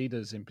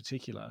 leaders in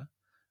particular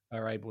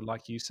are able,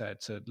 like you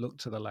said, to look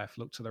to the left,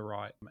 look to the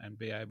right, and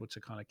be able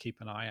to kind of keep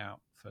an eye out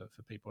for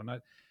people.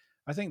 And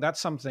I think that's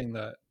something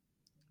that,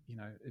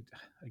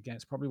 again,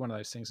 it's probably one of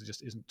those things that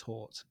just isn't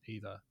taught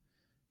either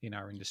in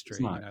our It's industry.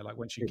 not. Like,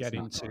 once you It's get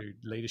not into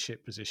taught.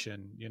 leadership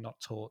position, you're not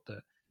taught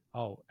that,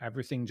 oh,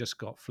 everything just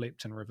got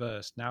flipped and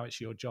reversed. Now it's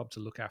your job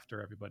to look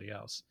after everybody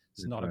else.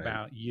 It's That's not right.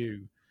 about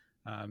you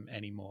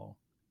anymore.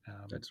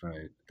 That's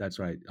right. That's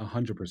right.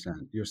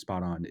 100%. You're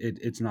spot on.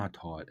 It's not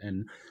taught,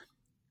 and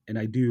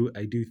I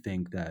do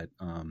think that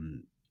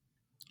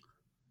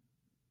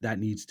that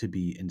needs to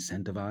be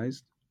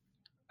incentivized.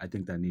 I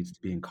think that needs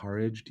to be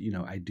encouraged.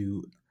 I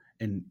do,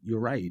 and you're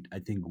right. I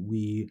think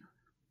we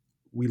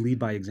lead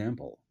by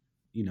example.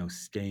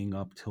 Staying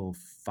up till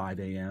 5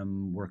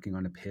 a.m. working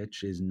on a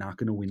pitch is not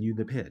going to win you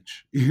the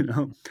pitch.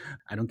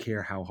 I don't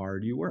care how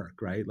hard you work,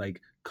 right?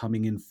 Like,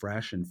 coming in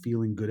fresh and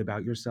feeling good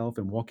about yourself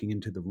and walking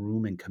into the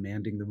room and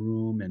commanding the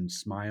room and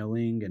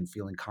smiling and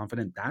feeling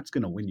confident, that's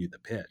going to win you the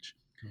pitch.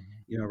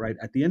 Mm-hmm. Right?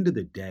 At the end of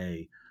the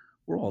day,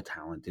 we're all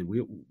talented.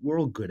 We're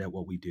all good at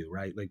what we do,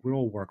 right? Like, we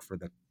all work for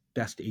the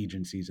best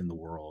agencies in the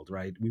world,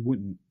 right? We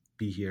wouldn't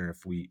be here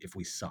if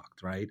we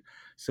sucked, right?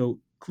 So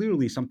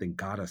clearly something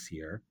got us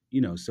here,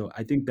 so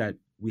I think that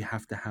we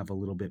have to have a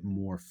little bit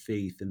more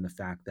faith in the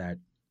fact that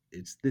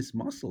it's this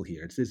muscle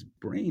here, it's this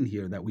brain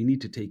here that we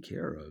need to take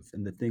care of,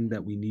 and the thing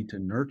that we need to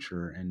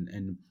nurture,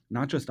 and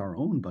not just our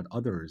own but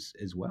others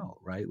as well,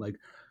 right? Like,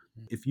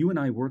 if you and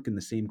I work in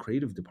the same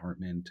creative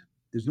department,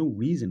 there's no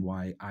reason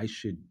why I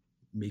should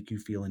make you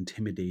feel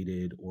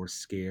intimidated or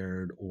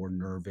scared or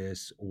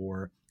nervous,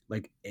 or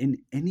like,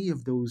 any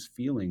of those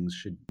feelings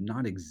should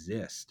not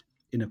exist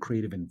in a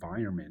creative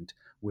environment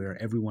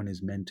where everyone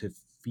is meant to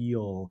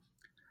feel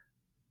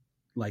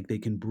like they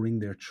can bring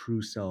their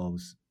true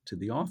selves to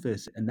the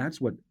office. And that's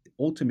what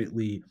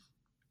ultimately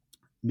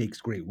makes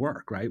great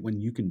work, right?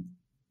 When you can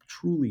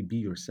truly be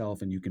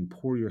yourself and you can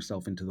pour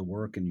yourself into the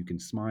work and you can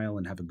smile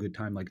and have a good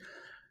time. Like,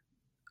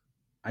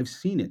 I've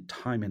seen it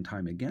time and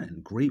time again.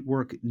 Great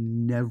work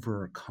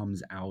never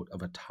comes out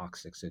of a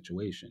toxic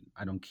situation.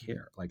 I don't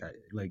care.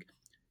 Like,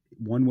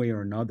 one way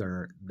or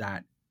another,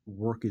 that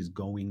work is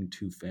going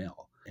to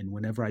fail. And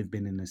whenever I've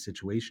been in a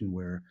situation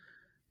where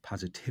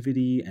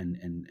positivity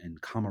and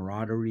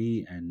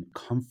camaraderie and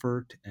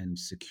comfort and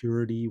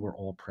security were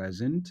all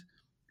present,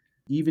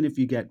 even if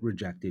you get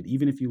rejected,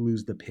 even if you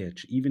lose the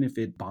pitch, even if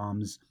it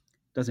bombs,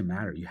 doesn't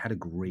matter. You had a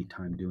great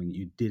time doing it.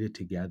 You did it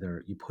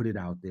together. You put it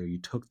out there. You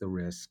took the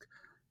risk.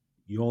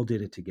 You all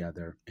did it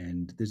together,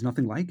 and there's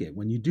nothing like it.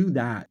 When you do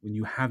that, when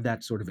you have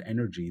that sort of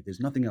energy, there's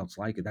nothing else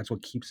like it. That's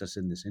what keeps us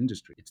in this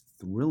industry. It's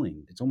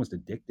thrilling. It's almost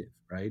addictive,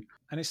 right?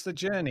 And it's the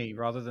journey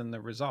rather than the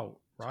result,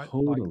 right?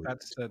 Like, Totally.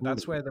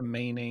 that's where the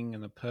meaning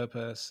and the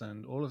purpose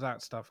and all of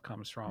that stuff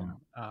comes Yeah, from.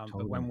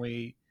 But when totally.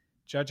 we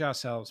judge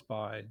ourselves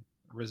by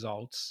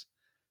results,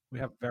 we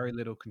have very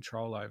little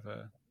control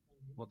over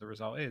what the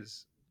result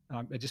is.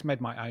 It just made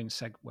my own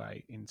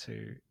segue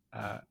into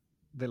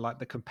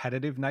the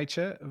competitive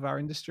nature of our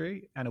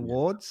industry and Yeah.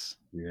 awards.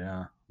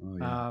 Yeah. Oh,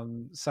 yeah.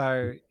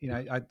 So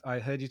I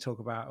heard you talk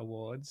about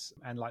awards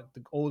and like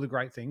all the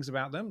great things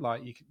about them,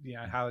 like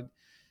how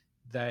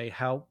they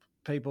help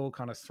people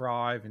kind of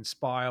thrive,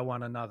 inspire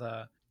one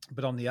another.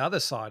 But on the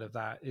other side of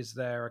that, is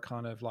there a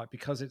kind of like,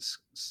 because it's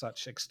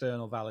such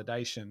external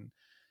validation,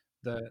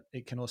 that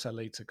it can also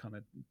lead to kind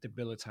of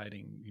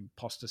debilitating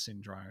imposter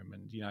syndrome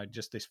and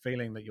just this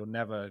feeling that you're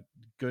never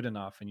good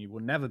enough and you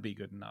will never be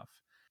good enough.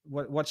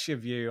 What's your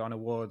view on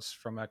awards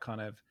from a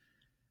kind of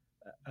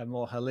a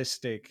more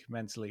holistic,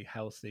 mentally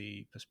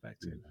healthy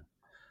perspective? Yeah.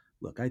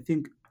 Look, I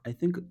think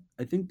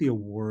the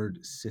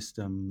award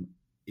system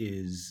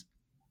is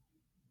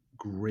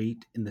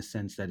great in the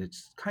sense that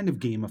it's kind of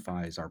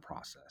gamifies our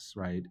process,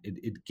 right?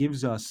 It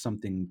gives us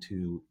something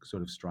to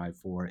sort of strive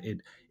for.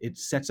 It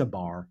sets a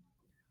bar,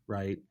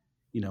 right?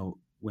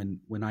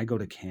 When I go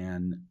to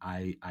Cannes,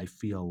 I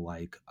feel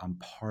like I'm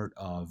part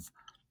of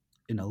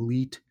an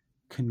elite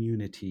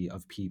community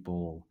of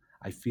people.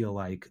 I feel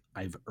like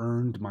I've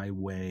earned my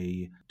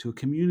way to a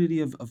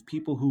community of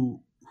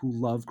people who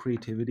love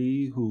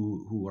creativity,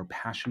 who are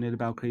passionate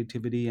about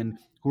creativity, and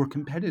who are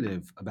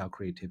competitive about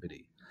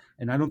creativity.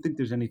 And I don't think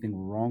there's anything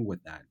wrong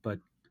with that. But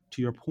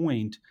to your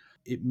point,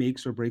 it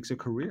makes or breaks a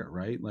career,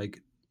 right?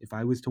 Like if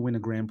I was to win a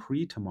Grand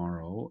Prix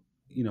tomorrow,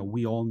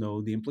 we all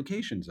know the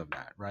implications of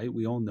that, right?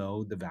 We all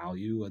know the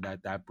value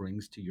that that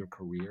brings to your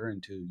career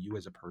and to you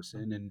as a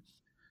person and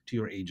to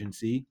your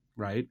agency,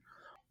 right?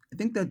 I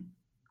think that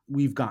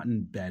we've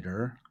gotten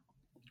better.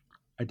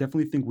 I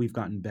definitely think we've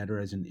gotten better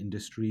as an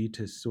industry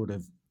to sort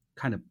of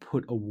kind of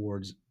put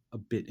awards a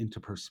bit into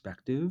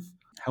perspective.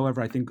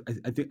 However,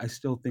 I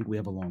still think we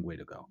have a long way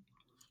to go.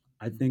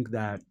 I think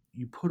that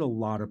you put a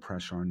lot of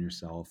pressure on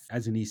yourself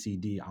as an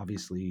ECD.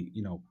 Obviously,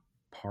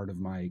 part of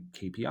my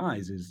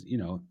KPIs is,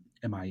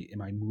 am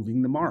I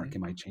moving the mark?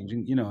 Am I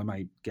changing? Am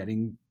I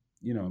getting?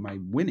 Am I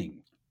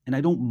winning? And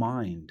I don't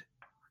mind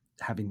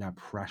having that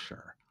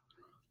pressure.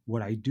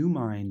 What I do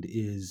mind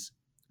is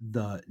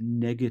the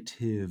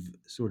negative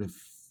sort of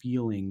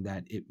feeling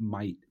that it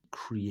might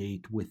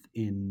create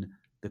within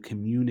the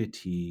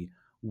community,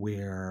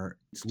 where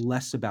it's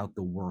less about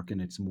the work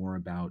and it's more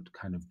about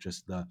kind of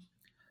just the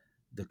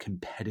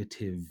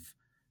competitive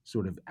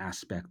sort of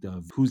aspect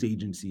of whose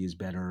agency is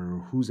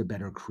better, who's a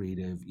better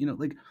creative.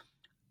 Like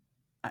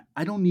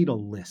I don't need a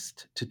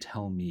list to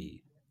tell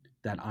me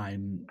that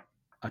I'm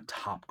a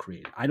top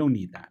creative. I don't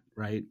need that,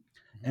 right?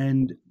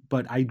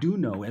 But I do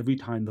know every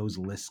time those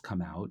lists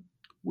come out,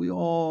 we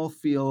all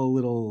feel a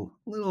little,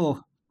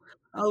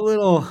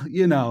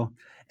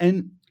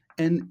 and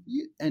and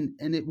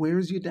it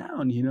wears you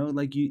down,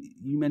 like you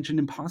mentioned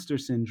imposter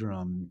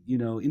syndrome,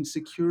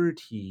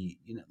 insecurity,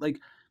 like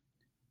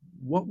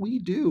what we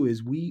do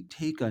is we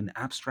take an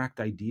abstract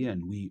idea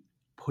and we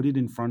put it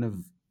in front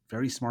of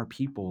very smart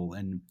people,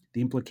 and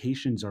the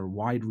implications are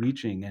wide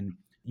reaching, and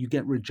you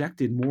get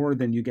rejected more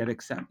than you get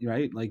accepted,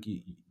 right? Like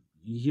you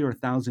hear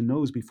 1,000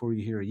 no's before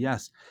you hear a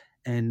yes.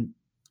 And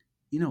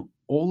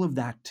all of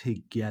that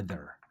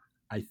together,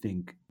 I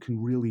think,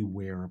 can really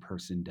wear a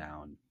person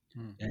down.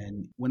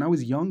 And when I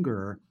was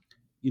younger,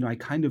 I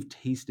kind of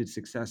tasted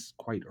success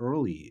quite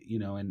early,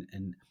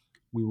 and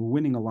we were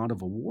winning a lot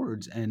of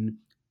awards, and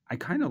I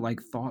kind of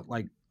like thought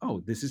like,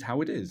 oh, this is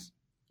how it is.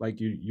 Like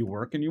you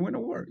work and you win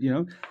an award,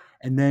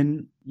 and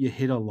then you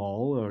hit a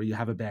lull or you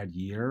have a bad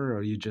year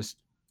or you just,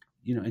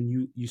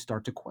 and you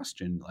start to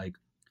question like,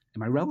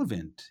 am I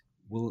relevant?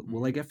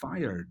 Will I get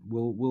fired?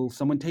 Will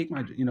someone take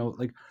my,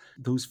 like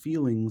those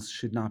feelings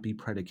should not be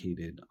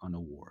predicated on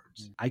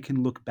awards. I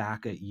can look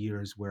back at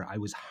years where I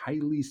was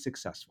highly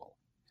successful.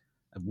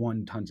 I've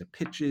won tons of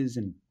pitches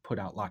and put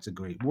out lots of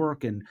great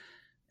work, and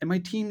my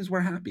teams were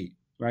happy,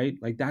 right?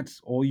 Like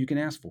that's all you can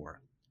ask for.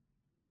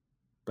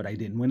 But I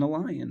didn't win a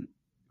lion,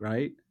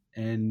 right?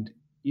 And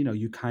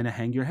you kind of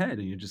hang your head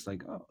and you're just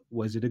like, oh,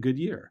 was it a good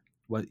year?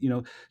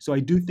 So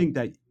I do think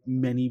that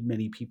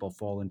many people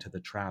fall into the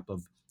trap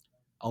of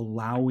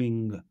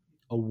allowing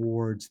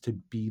awards to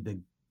be the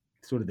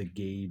sort of the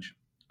gauge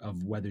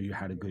of whether you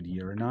had a good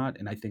year or not.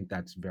 And I think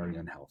that's very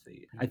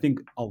unhealthy. I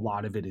think a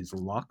lot of it is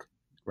luck,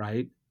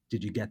 right?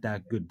 Did you get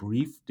that good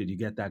brief? Did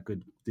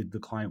the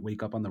client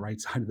wake up on the right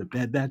side of the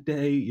bed that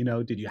day?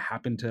 Did you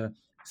happen to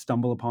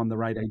stumble upon the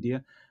right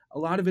idea? A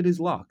lot of it is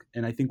luck.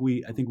 And I think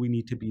we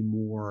need to be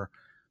more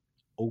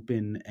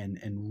open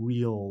and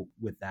real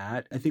with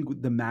that. I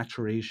think the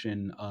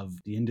maturation of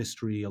the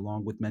industry,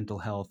 along with mental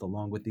health,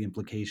 along with the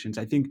implications,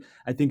 I think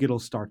it'll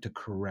start to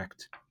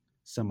correct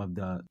some of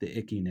the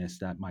ickiness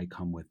that might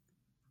come with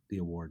the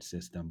award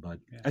system. But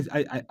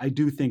I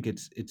do think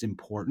it's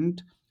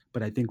important,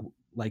 but I think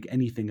like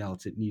anything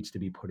else, it needs to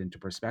be put into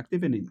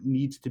perspective and it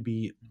needs to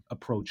be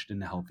approached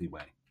in a healthy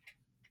way.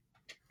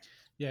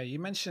 Yeah, you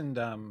mentioned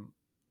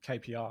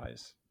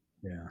KPIs.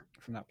 Yeah.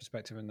 From that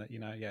perspective, and that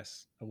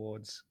yes,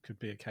 awards could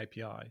be a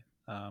KPI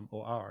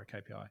or are a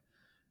KPI.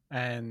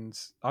 And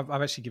I've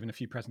actually given a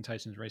few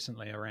presentations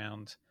recently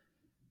around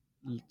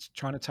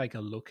trying to take a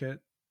look at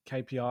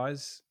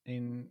KPIs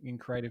in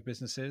creative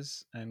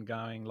businesses and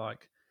going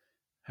like,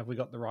 have we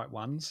got the right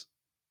ones?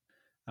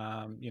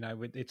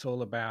 It's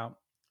all about.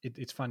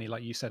 It's funny,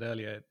 like you said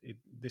earlier,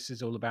 this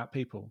is all about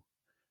people,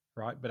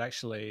 right? But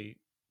actually,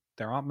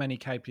 there aren't many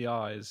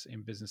KPIs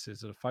in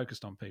businesses that are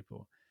focused on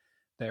people.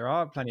 There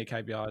are plenty of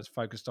KPIs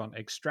focused on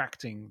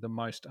extracting the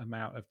most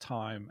amount of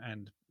time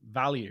and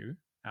value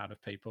out of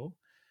people,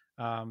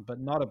 but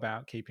not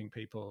about keeping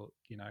people,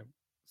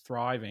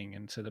 thriving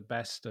and to the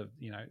best of,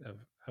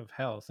 of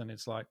health. And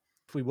it's like,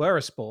 if we were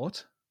a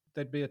sport,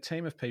 there'd be a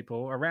team of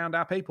people around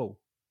our people,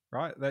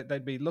 right?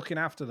 They'd be looking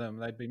after them.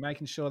 They'd be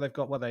making sure they've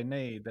got what they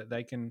need, that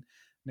they can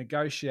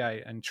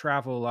negotiate and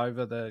travel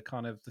over the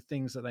kind of the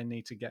things that they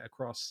need to get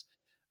across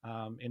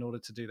in order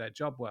to do their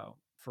job well.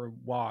 For a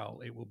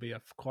while, it will be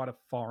quite a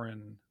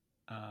foreign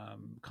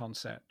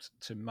concept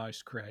to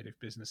most creative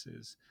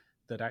businesses,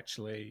 that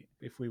actually,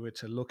 if we were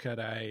to look at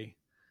a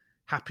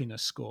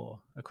happiness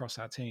score across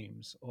our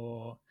teams,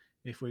 or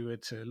if we were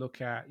to look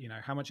at,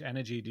 how much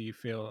energy do you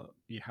feel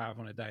you have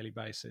on a daily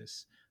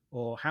basis,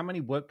 or how many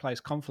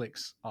workplace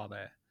conflicts are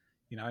there?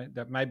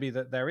 that maybe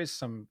that there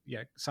is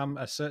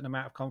a certain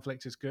amount of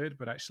conflict is good,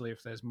 but actually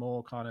if there's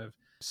more kind of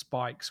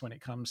spikes when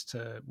it comes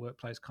to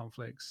workplace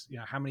conflicts,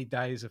 how many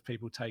days have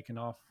people taken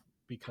off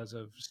because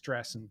of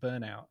stress and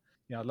burnout?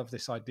 I love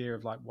this idea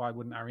of like, why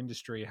wouldn't our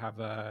industry have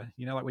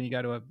like when you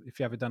go to if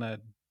you ever done a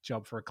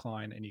job for a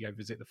client and you go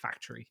visit the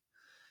factory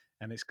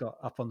and it's got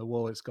up on the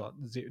wall, it's got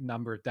the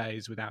number of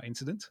days without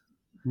incident.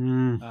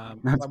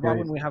 That's why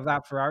wouldn't we have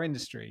that for our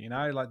industry?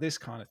 Like this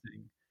kind of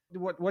thing.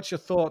 What's your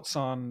thoughts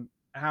on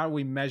how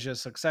we measure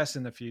success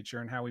in the future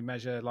and how we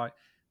measure like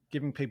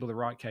giving people the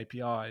right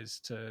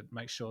KPIs to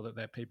make sure that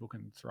their people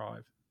can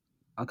thrive?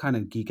 I'll kind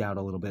of geek out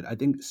a little bit. I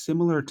think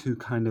similar to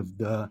kind of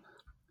the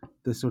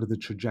sort of the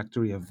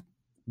trajectory of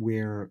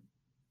where,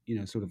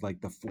 sort of like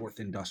the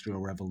fourth industrial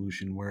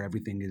revolution, where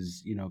everything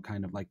is,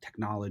 kind of like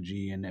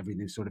technology and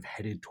everything's sort of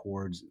headed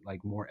towards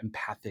like more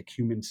empathic,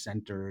 human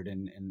centered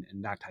and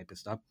that type of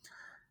stuff.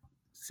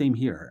 Same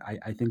here.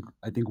 I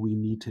think we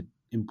need to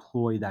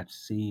employ that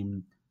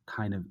same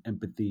kind of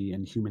empathy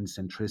and human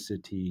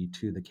centricity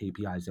to the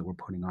KPIs that we're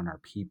putting on our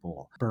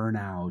people.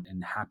 Burnout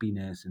and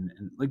happiness and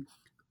like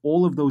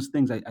all of those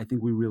things, I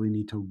think we really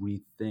need to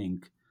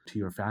rethink, to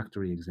your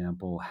factory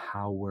example,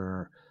 how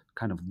we're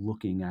kind of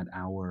looking at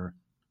our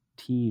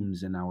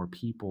teams and our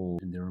people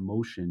and their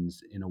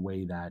emotions in a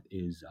way that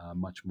is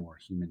much more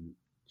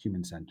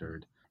human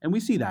centered. And we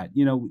see that,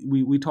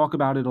 we talk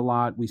about it a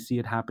lot. We see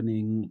it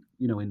happening,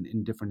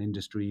 in different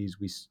industries.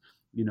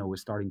 We're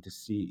starting to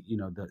see,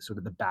 the sort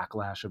of the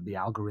backlash of the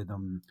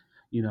algorithm,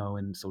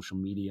 and social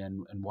media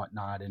and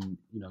whatnot. And,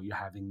 you're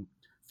having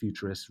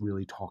futurists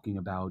really talking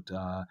about,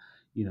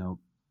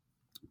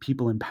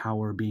 people in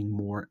power being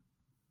more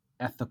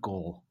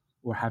ethical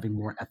or having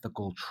more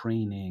ethical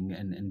training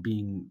and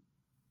being,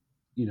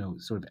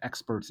 sort of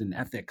experts in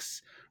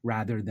ethics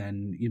rather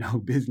than,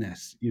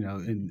 business.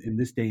 In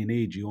this day and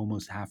age, you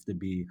almost have to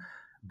be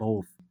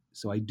both.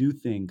 So I do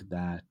think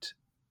that,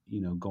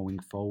 going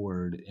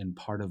forward, and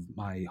part of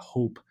my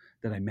hope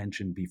that I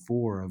mentioned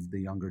before of the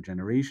younger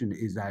generation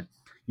is that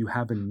you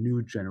have a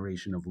new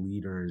generation of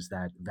leaders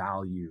that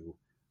value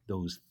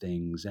those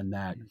things and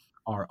that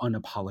are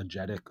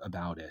unapologetic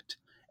about it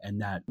and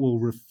that will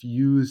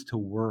refuse to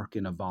work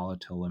in a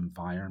volatile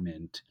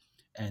environment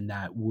and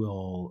that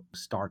will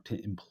start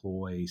to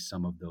employ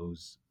some of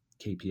those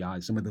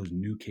KPIs, some of those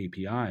new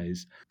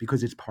KPIs,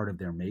 because it's part of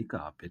their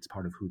makeup. It's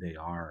part of who they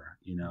are,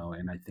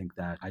 and I think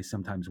that I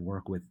sometimes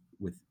work with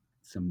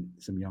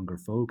some younger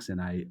folks and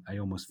I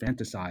almost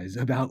fantasize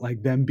about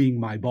like them being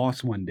my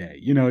boss one day.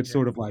 It's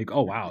sort of like,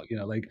 oh wow,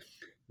 like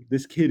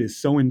this kid is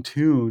so in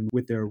tune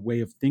with their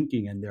way of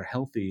thinking and they're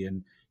healthy.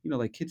 And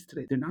like kids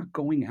today, they're not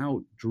going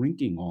out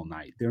drinking all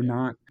night. They're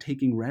not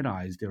taking red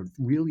eyes. They're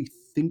really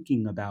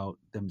thinking about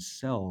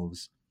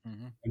themselves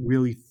and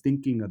really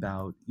thinking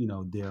about,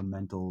 their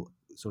mental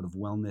sort of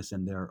wellness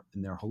and their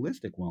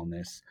holistic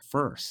wellness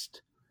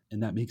first.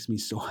 And that makes me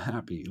so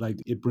happy. Like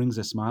it brings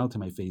a smile to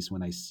my face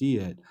when I see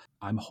it.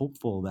 I'm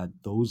hopeful that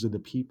those are the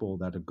people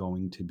that are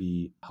going to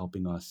be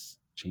helping us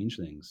change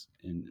things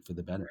and for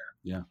the better.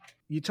 Yeah.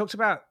 You talked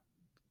about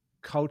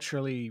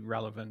culturally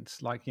relevant,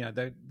 like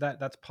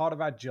that's part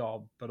of our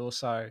job, but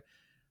also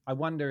I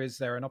wonder, is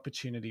there an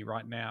opportunity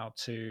right now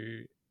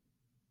to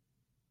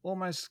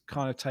almost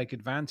kind of take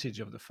advantage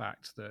of the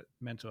fact that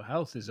mental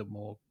health is a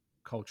more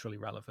culturally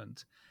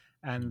relevant,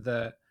 and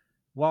that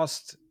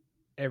whilst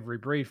every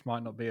brief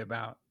might not be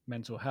about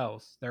mental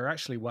health, there are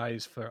actually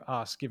ways for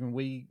us, given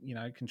we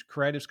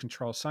creatives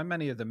control so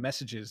many of the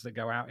messages that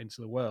go out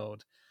into the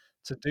world,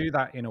 to do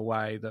that in a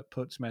way that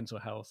puts mental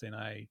health in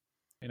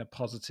a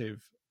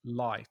positive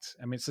light.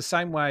 I mean, it's the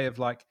same way of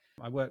like,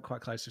 I work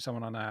quite close with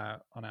someone on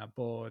our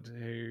board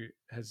who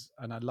has,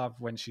 and I love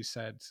when she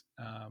said,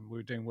 we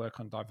were doing work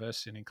on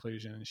diversity and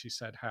inclusion, and she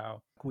said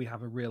how we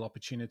have a real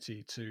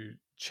opportunity to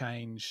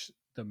change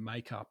the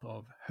makeup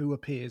of who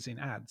appears in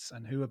ads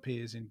and who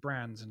appears in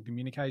brands and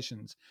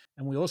communications.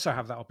 And we also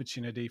have that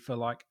opportunity for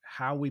like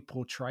how we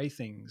portray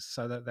things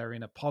so that they're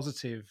in a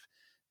positive,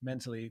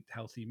 mentally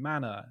healthy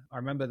manner. I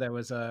remember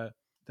there's a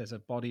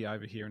body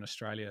over here in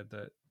Australia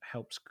that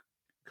helps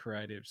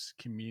creatives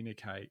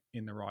communicate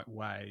in the right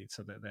way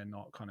so that they're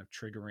not kind of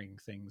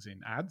triggering things in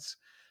ads.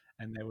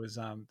 And there was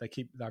I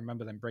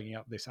remember them bringing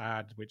up this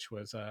ad, which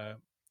was I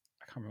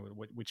can't remember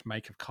which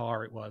make of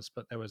car it was,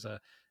 but there was a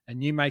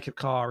new make of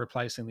car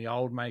replacing the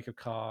old make of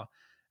car,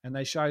 and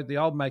they showed the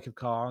old make of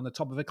car on the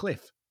top of a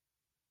cliff,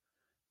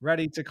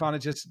 ready to kind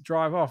of just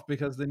drive off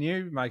because the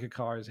new make of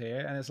car is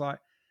here. And it's like,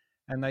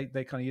 and they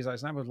kind of use that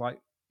example of like,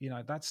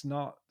 it's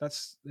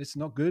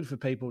not good for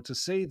people to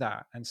see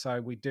that. And so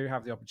we do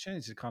have the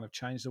opportunity to kind of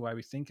change the way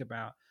we think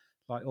about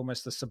like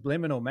almost the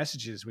subliminal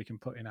messages we can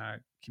put in our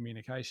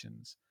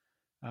communications.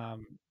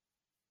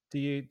 Do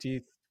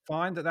you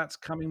find that that's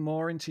coming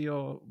more into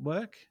your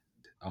work?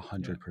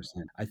 100%.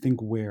 I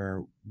think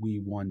where we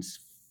once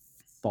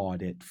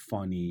thought it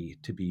funny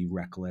to be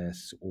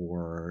reckless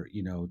or,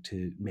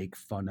 to make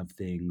fun of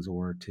things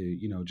or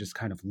to, just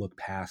kind of look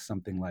past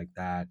something like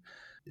that,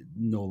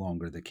 no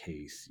longer the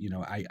case.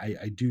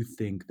 I do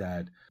think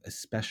that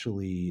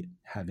especially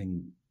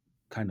having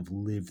kind of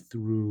lived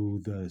through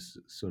the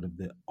sort of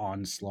the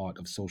onslaught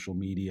of social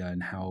media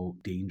and how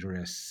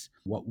dangerous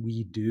what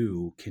we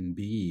do can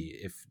be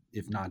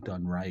if not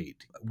done right.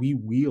 We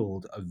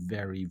wield a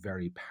very,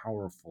 very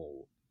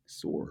powerful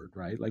sword,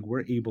 right? Like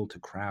we're able to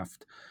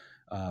craft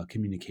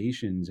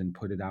communications and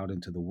put it out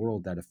into the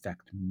world that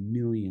affect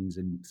millions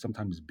and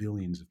sometimes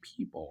billions of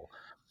people.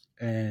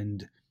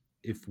 And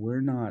if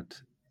we're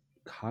not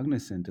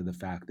cognizant of the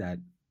fact that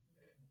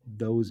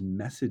those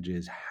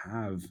messages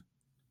have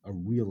a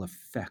real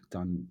effect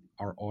on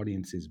our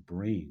audience's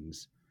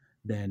brains,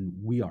 then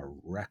we are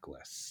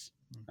reckless.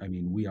 I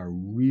mean, we are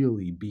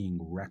really being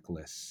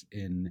reckless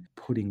in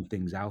putting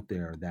things out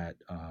there that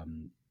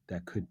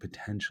that could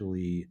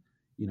potentially,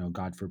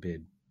 God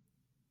forbid,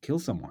 kill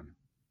someone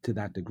to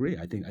that degree.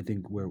 I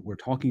think we're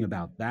talking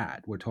about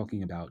that. We're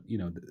talking about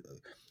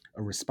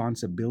a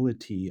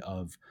responsibility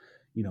of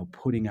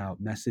putting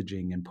out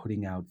messaging and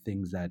putting out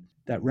things that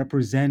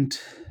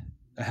represent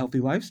a healthy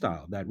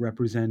lifestyle, that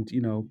represent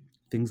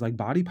things like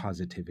body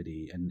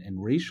positivity and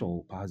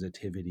racial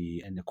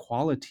positivity and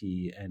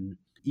equality, and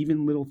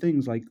even little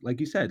things like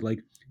you said, like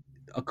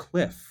a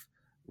cliff,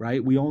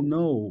 right? We all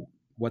know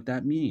what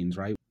that means,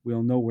 right? We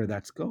all know where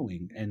that's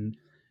going. And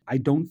I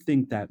don't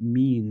think that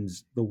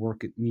means the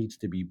work it needs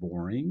to be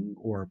boring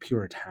or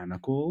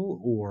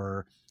puritanical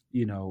or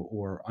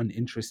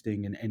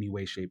uninteresting in any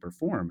way, shape, or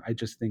form. I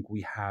just think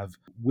we have,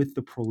 with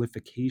the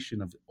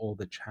proliferation of all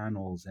the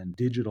channels and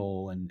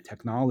digital and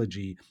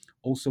technology,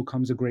 also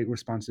comes a great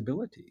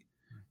responsibility,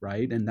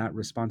 right? And that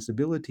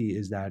responsibility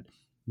is that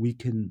we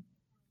can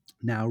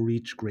now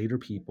reach greater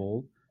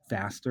people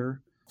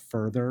faster,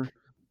 further.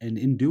 And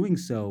in doing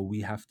so,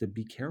 we have to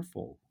be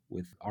careful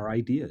with our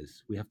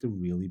ideas. We have to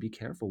really be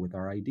careful with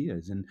our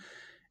ideas.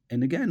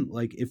 And again,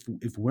 like if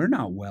we're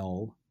not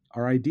well,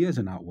 our ideas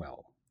are not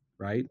well,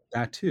 right?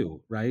 That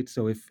too, right?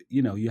 So if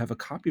you have a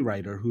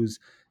copywriter who's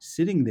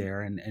sitting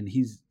there and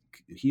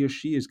he or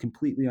she is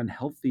completely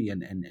unhealthy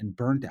and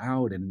burnt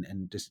out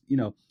and just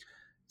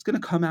it's going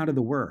to come out of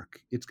the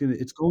work. It's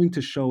going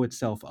to show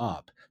itself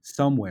up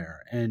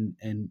somewhere, and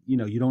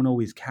you don't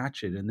always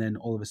catch it, and then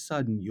all of a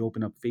sudden you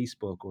open up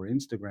Facebook or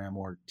Instagram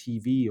or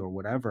TV or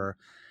whatever,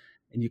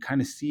 and you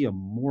kind of see a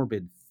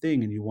morbid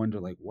thing, and you wonder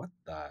like, what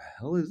the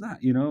hell is that?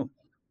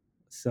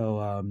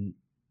 So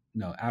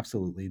no,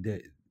 absolutely.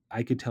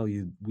 I could tell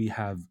you we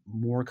have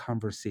more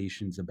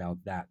conversations about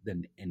that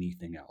than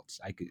anything else.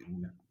 I could,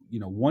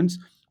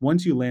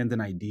 once you land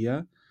an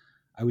idea,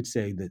 I would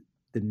say that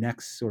the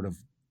next sort of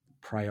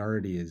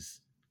priority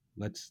is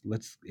let's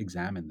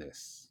examine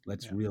this.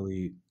 Let's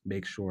really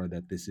make sure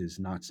that this is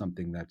not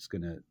something that's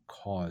going to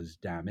cause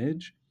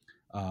damage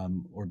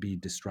or be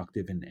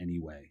destructive in any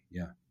way.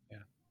 Yeah,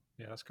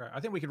 that's great. I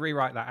think we could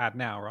rewrite that ad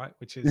now, right?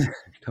 Which is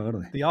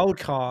totally. The old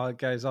car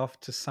goes off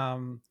to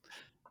some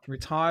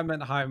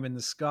retirement home in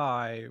the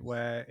sky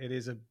where it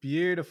is a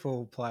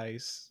beautiful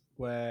place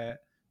where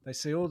they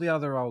see all the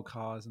other old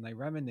cars and they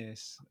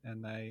reminisce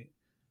and they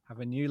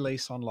have a new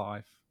lease on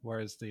life,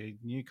 whereas the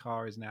new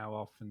car is now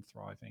off and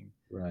thriving.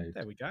 Right.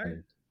 There we go.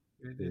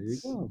 Right. There you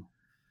go.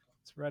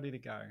 It's ready to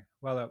go.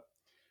 Well,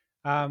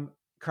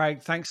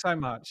 Craig, thanks so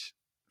much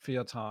for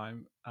your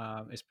time.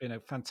 It's been a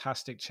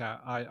fantastic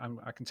chat. I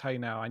can tell you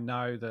now, I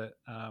know that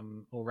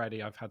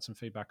already I've had some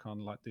feedback on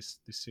like this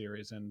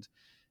series, and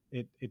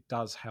it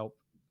does help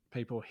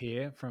people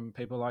hear from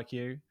people like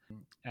you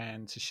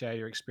and to share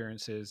your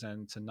experiences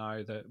and to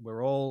know that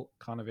we're all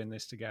kind of in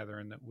this together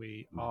and that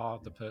we are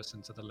the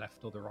person to the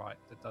left or the right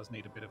that does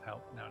need a bit of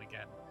help now and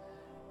again.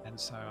 And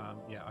so,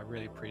 I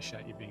really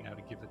appreciate you being able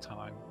to give the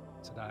time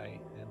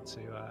today and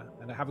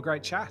to have a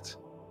great chat.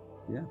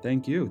 Yeah,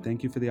 thank you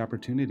for the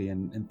opportunity,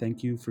 and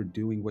thank you for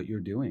doing what you're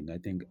doing. I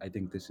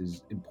think this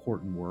is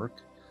important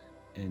work,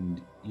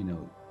 and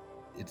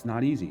it's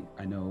not easy.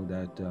 I know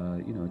that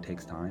it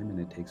takes time and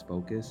it takes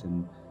focus,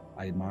 and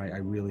I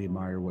really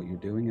admire what you're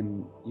doing,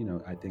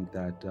 and I think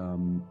that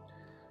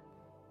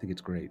I think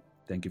it's great.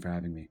 Thank you for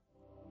having me.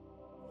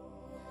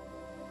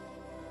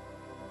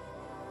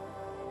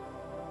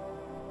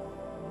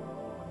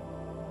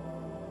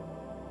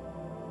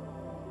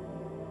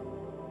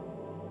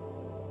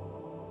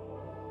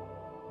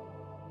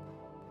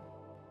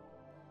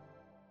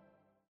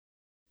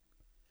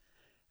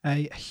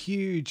 A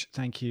huge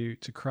thank you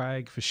to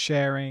Craig for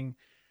sharing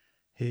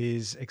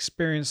his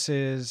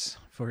experiences,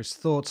 for his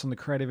thoughts on the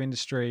creative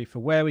industry, for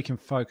where we can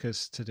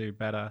focus to do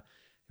better.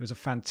 It was a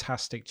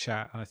fantastic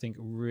chat. I think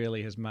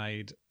really has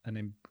made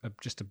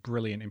just a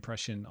brilliant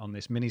impression on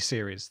this mini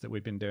series that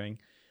we've been doing.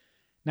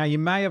 Now, you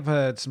may have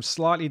heard some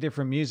slightly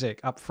different music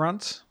up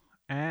front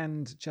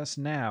and just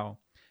now,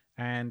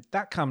 and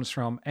that comes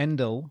from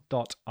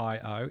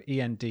Endel.io,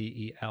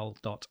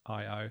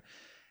 Endel.io.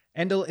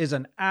 Endel is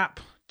an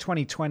app,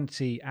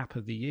 2020 app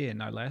of the year,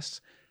 no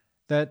less,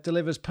 that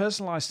delivers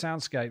personalized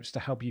soundscapes to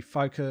help you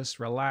focus,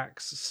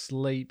 relax,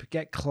 sleep,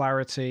 get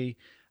clarity.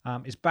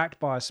 It's backed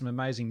by some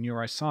amazing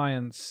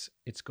neuroscience.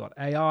 It's got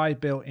AI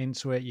built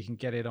into it. You can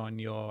get it on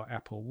your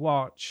Apple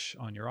Watch,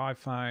 on your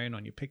iPhone,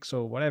 on your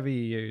Pixel, whatever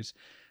you use.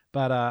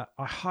 But I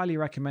highly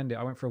recommend it.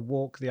 I went for a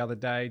walk the other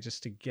day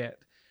just to get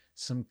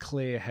some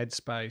clear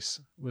headspace.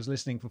 Was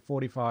listening for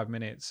 45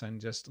 minutes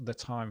and just the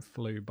time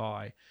flew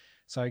by.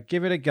 So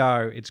give it a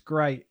go. It's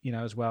great,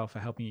 as well for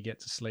helping you get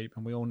to sleep.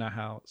 And we all know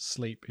how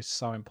sleep is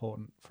so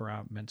important for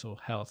our mental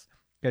health.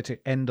 Go to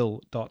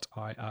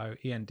endel.io,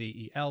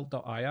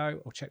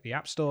 endel.io, or check the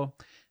App Store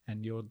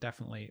and you'll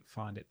definitely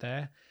find it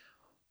there.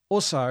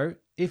 Also,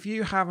 if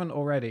you haven't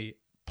already,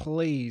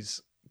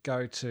 please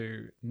go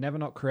to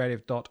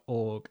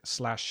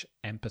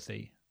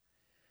nevernotcreative.org/empathy.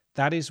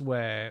 That is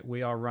where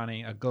we are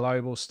running a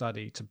global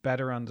study to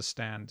better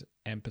understand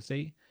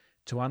empathy,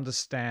 to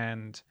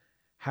understand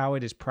how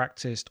it is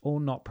practiced or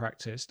not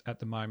practiced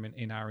at the moment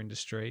in our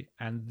industry,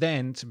 and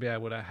then to be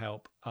able to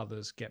help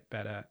others get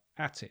better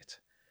at it.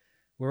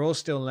 We're all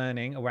still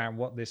learning around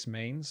what this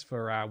means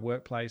for our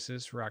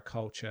workplaces, for our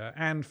culture,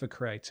 and for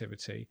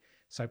creativity.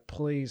 So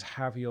please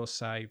have your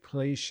say.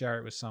 Please share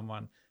it with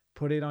someone.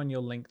 Put it on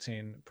your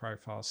LinkedIn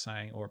profile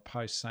saying, or a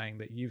post saying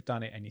that you've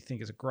done it and you think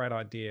it's a great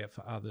idea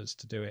for others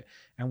to do it.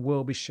 And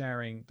we'll be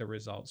sharing the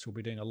results. We'll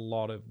be doing a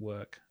lot of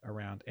work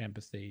around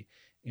empathy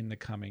in the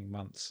coming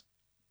months.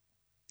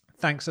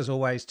 Thanks as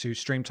always to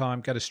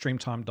Streamtime. Go to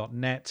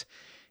streamtime.net.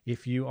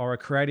 If you are a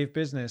creative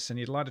business and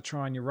you'd like to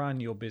try and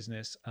run your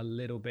business a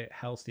little bit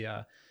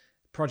healthier,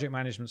 project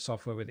management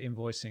software with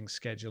invoicing,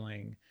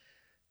 scheduling,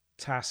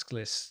 task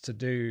lists,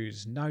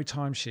 to-dos, no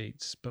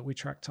timesheets, but we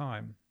track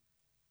time.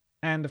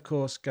 And of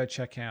course, go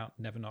check out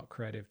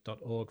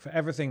nevernotcreative.org for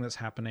everything that's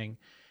happening,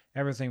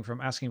 everything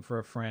from asking for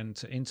a friend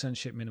to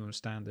internship minimum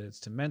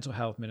standards to mental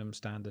health minimum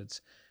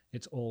standards.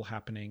 It's all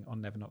happening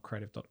on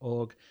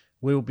nevernotcreative.org.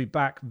 We will be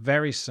back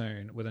very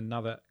soon with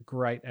another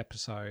great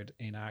episode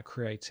in our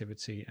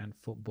creativity and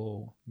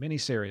football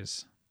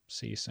mini-series.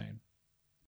 See you soon.